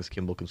 Thomas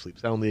Kimball can sleep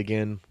soundly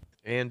again,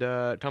 and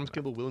Thomas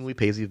Kimball willingly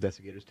pays the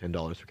investigators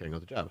 $10 for carrying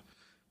out the job.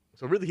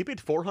 So really, he paid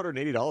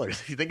 $480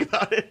 if you think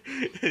about it.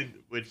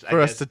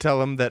 For us to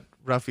tell him that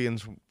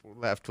ruffians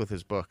left with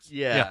his books.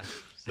 Yeah.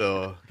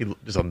 So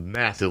just a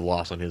massive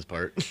loss on his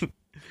part.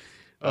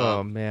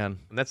 Oh, man.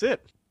 And that's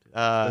it.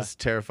 That's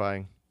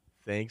terrifying.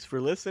 Thanks for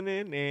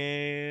listening,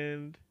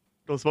 and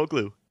don't smoke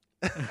glue.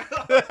 Fuck.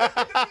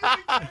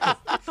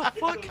 Smoke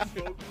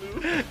glue.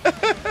 You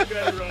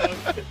got it wrong.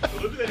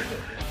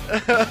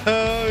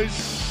 Oh,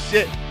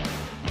 shit.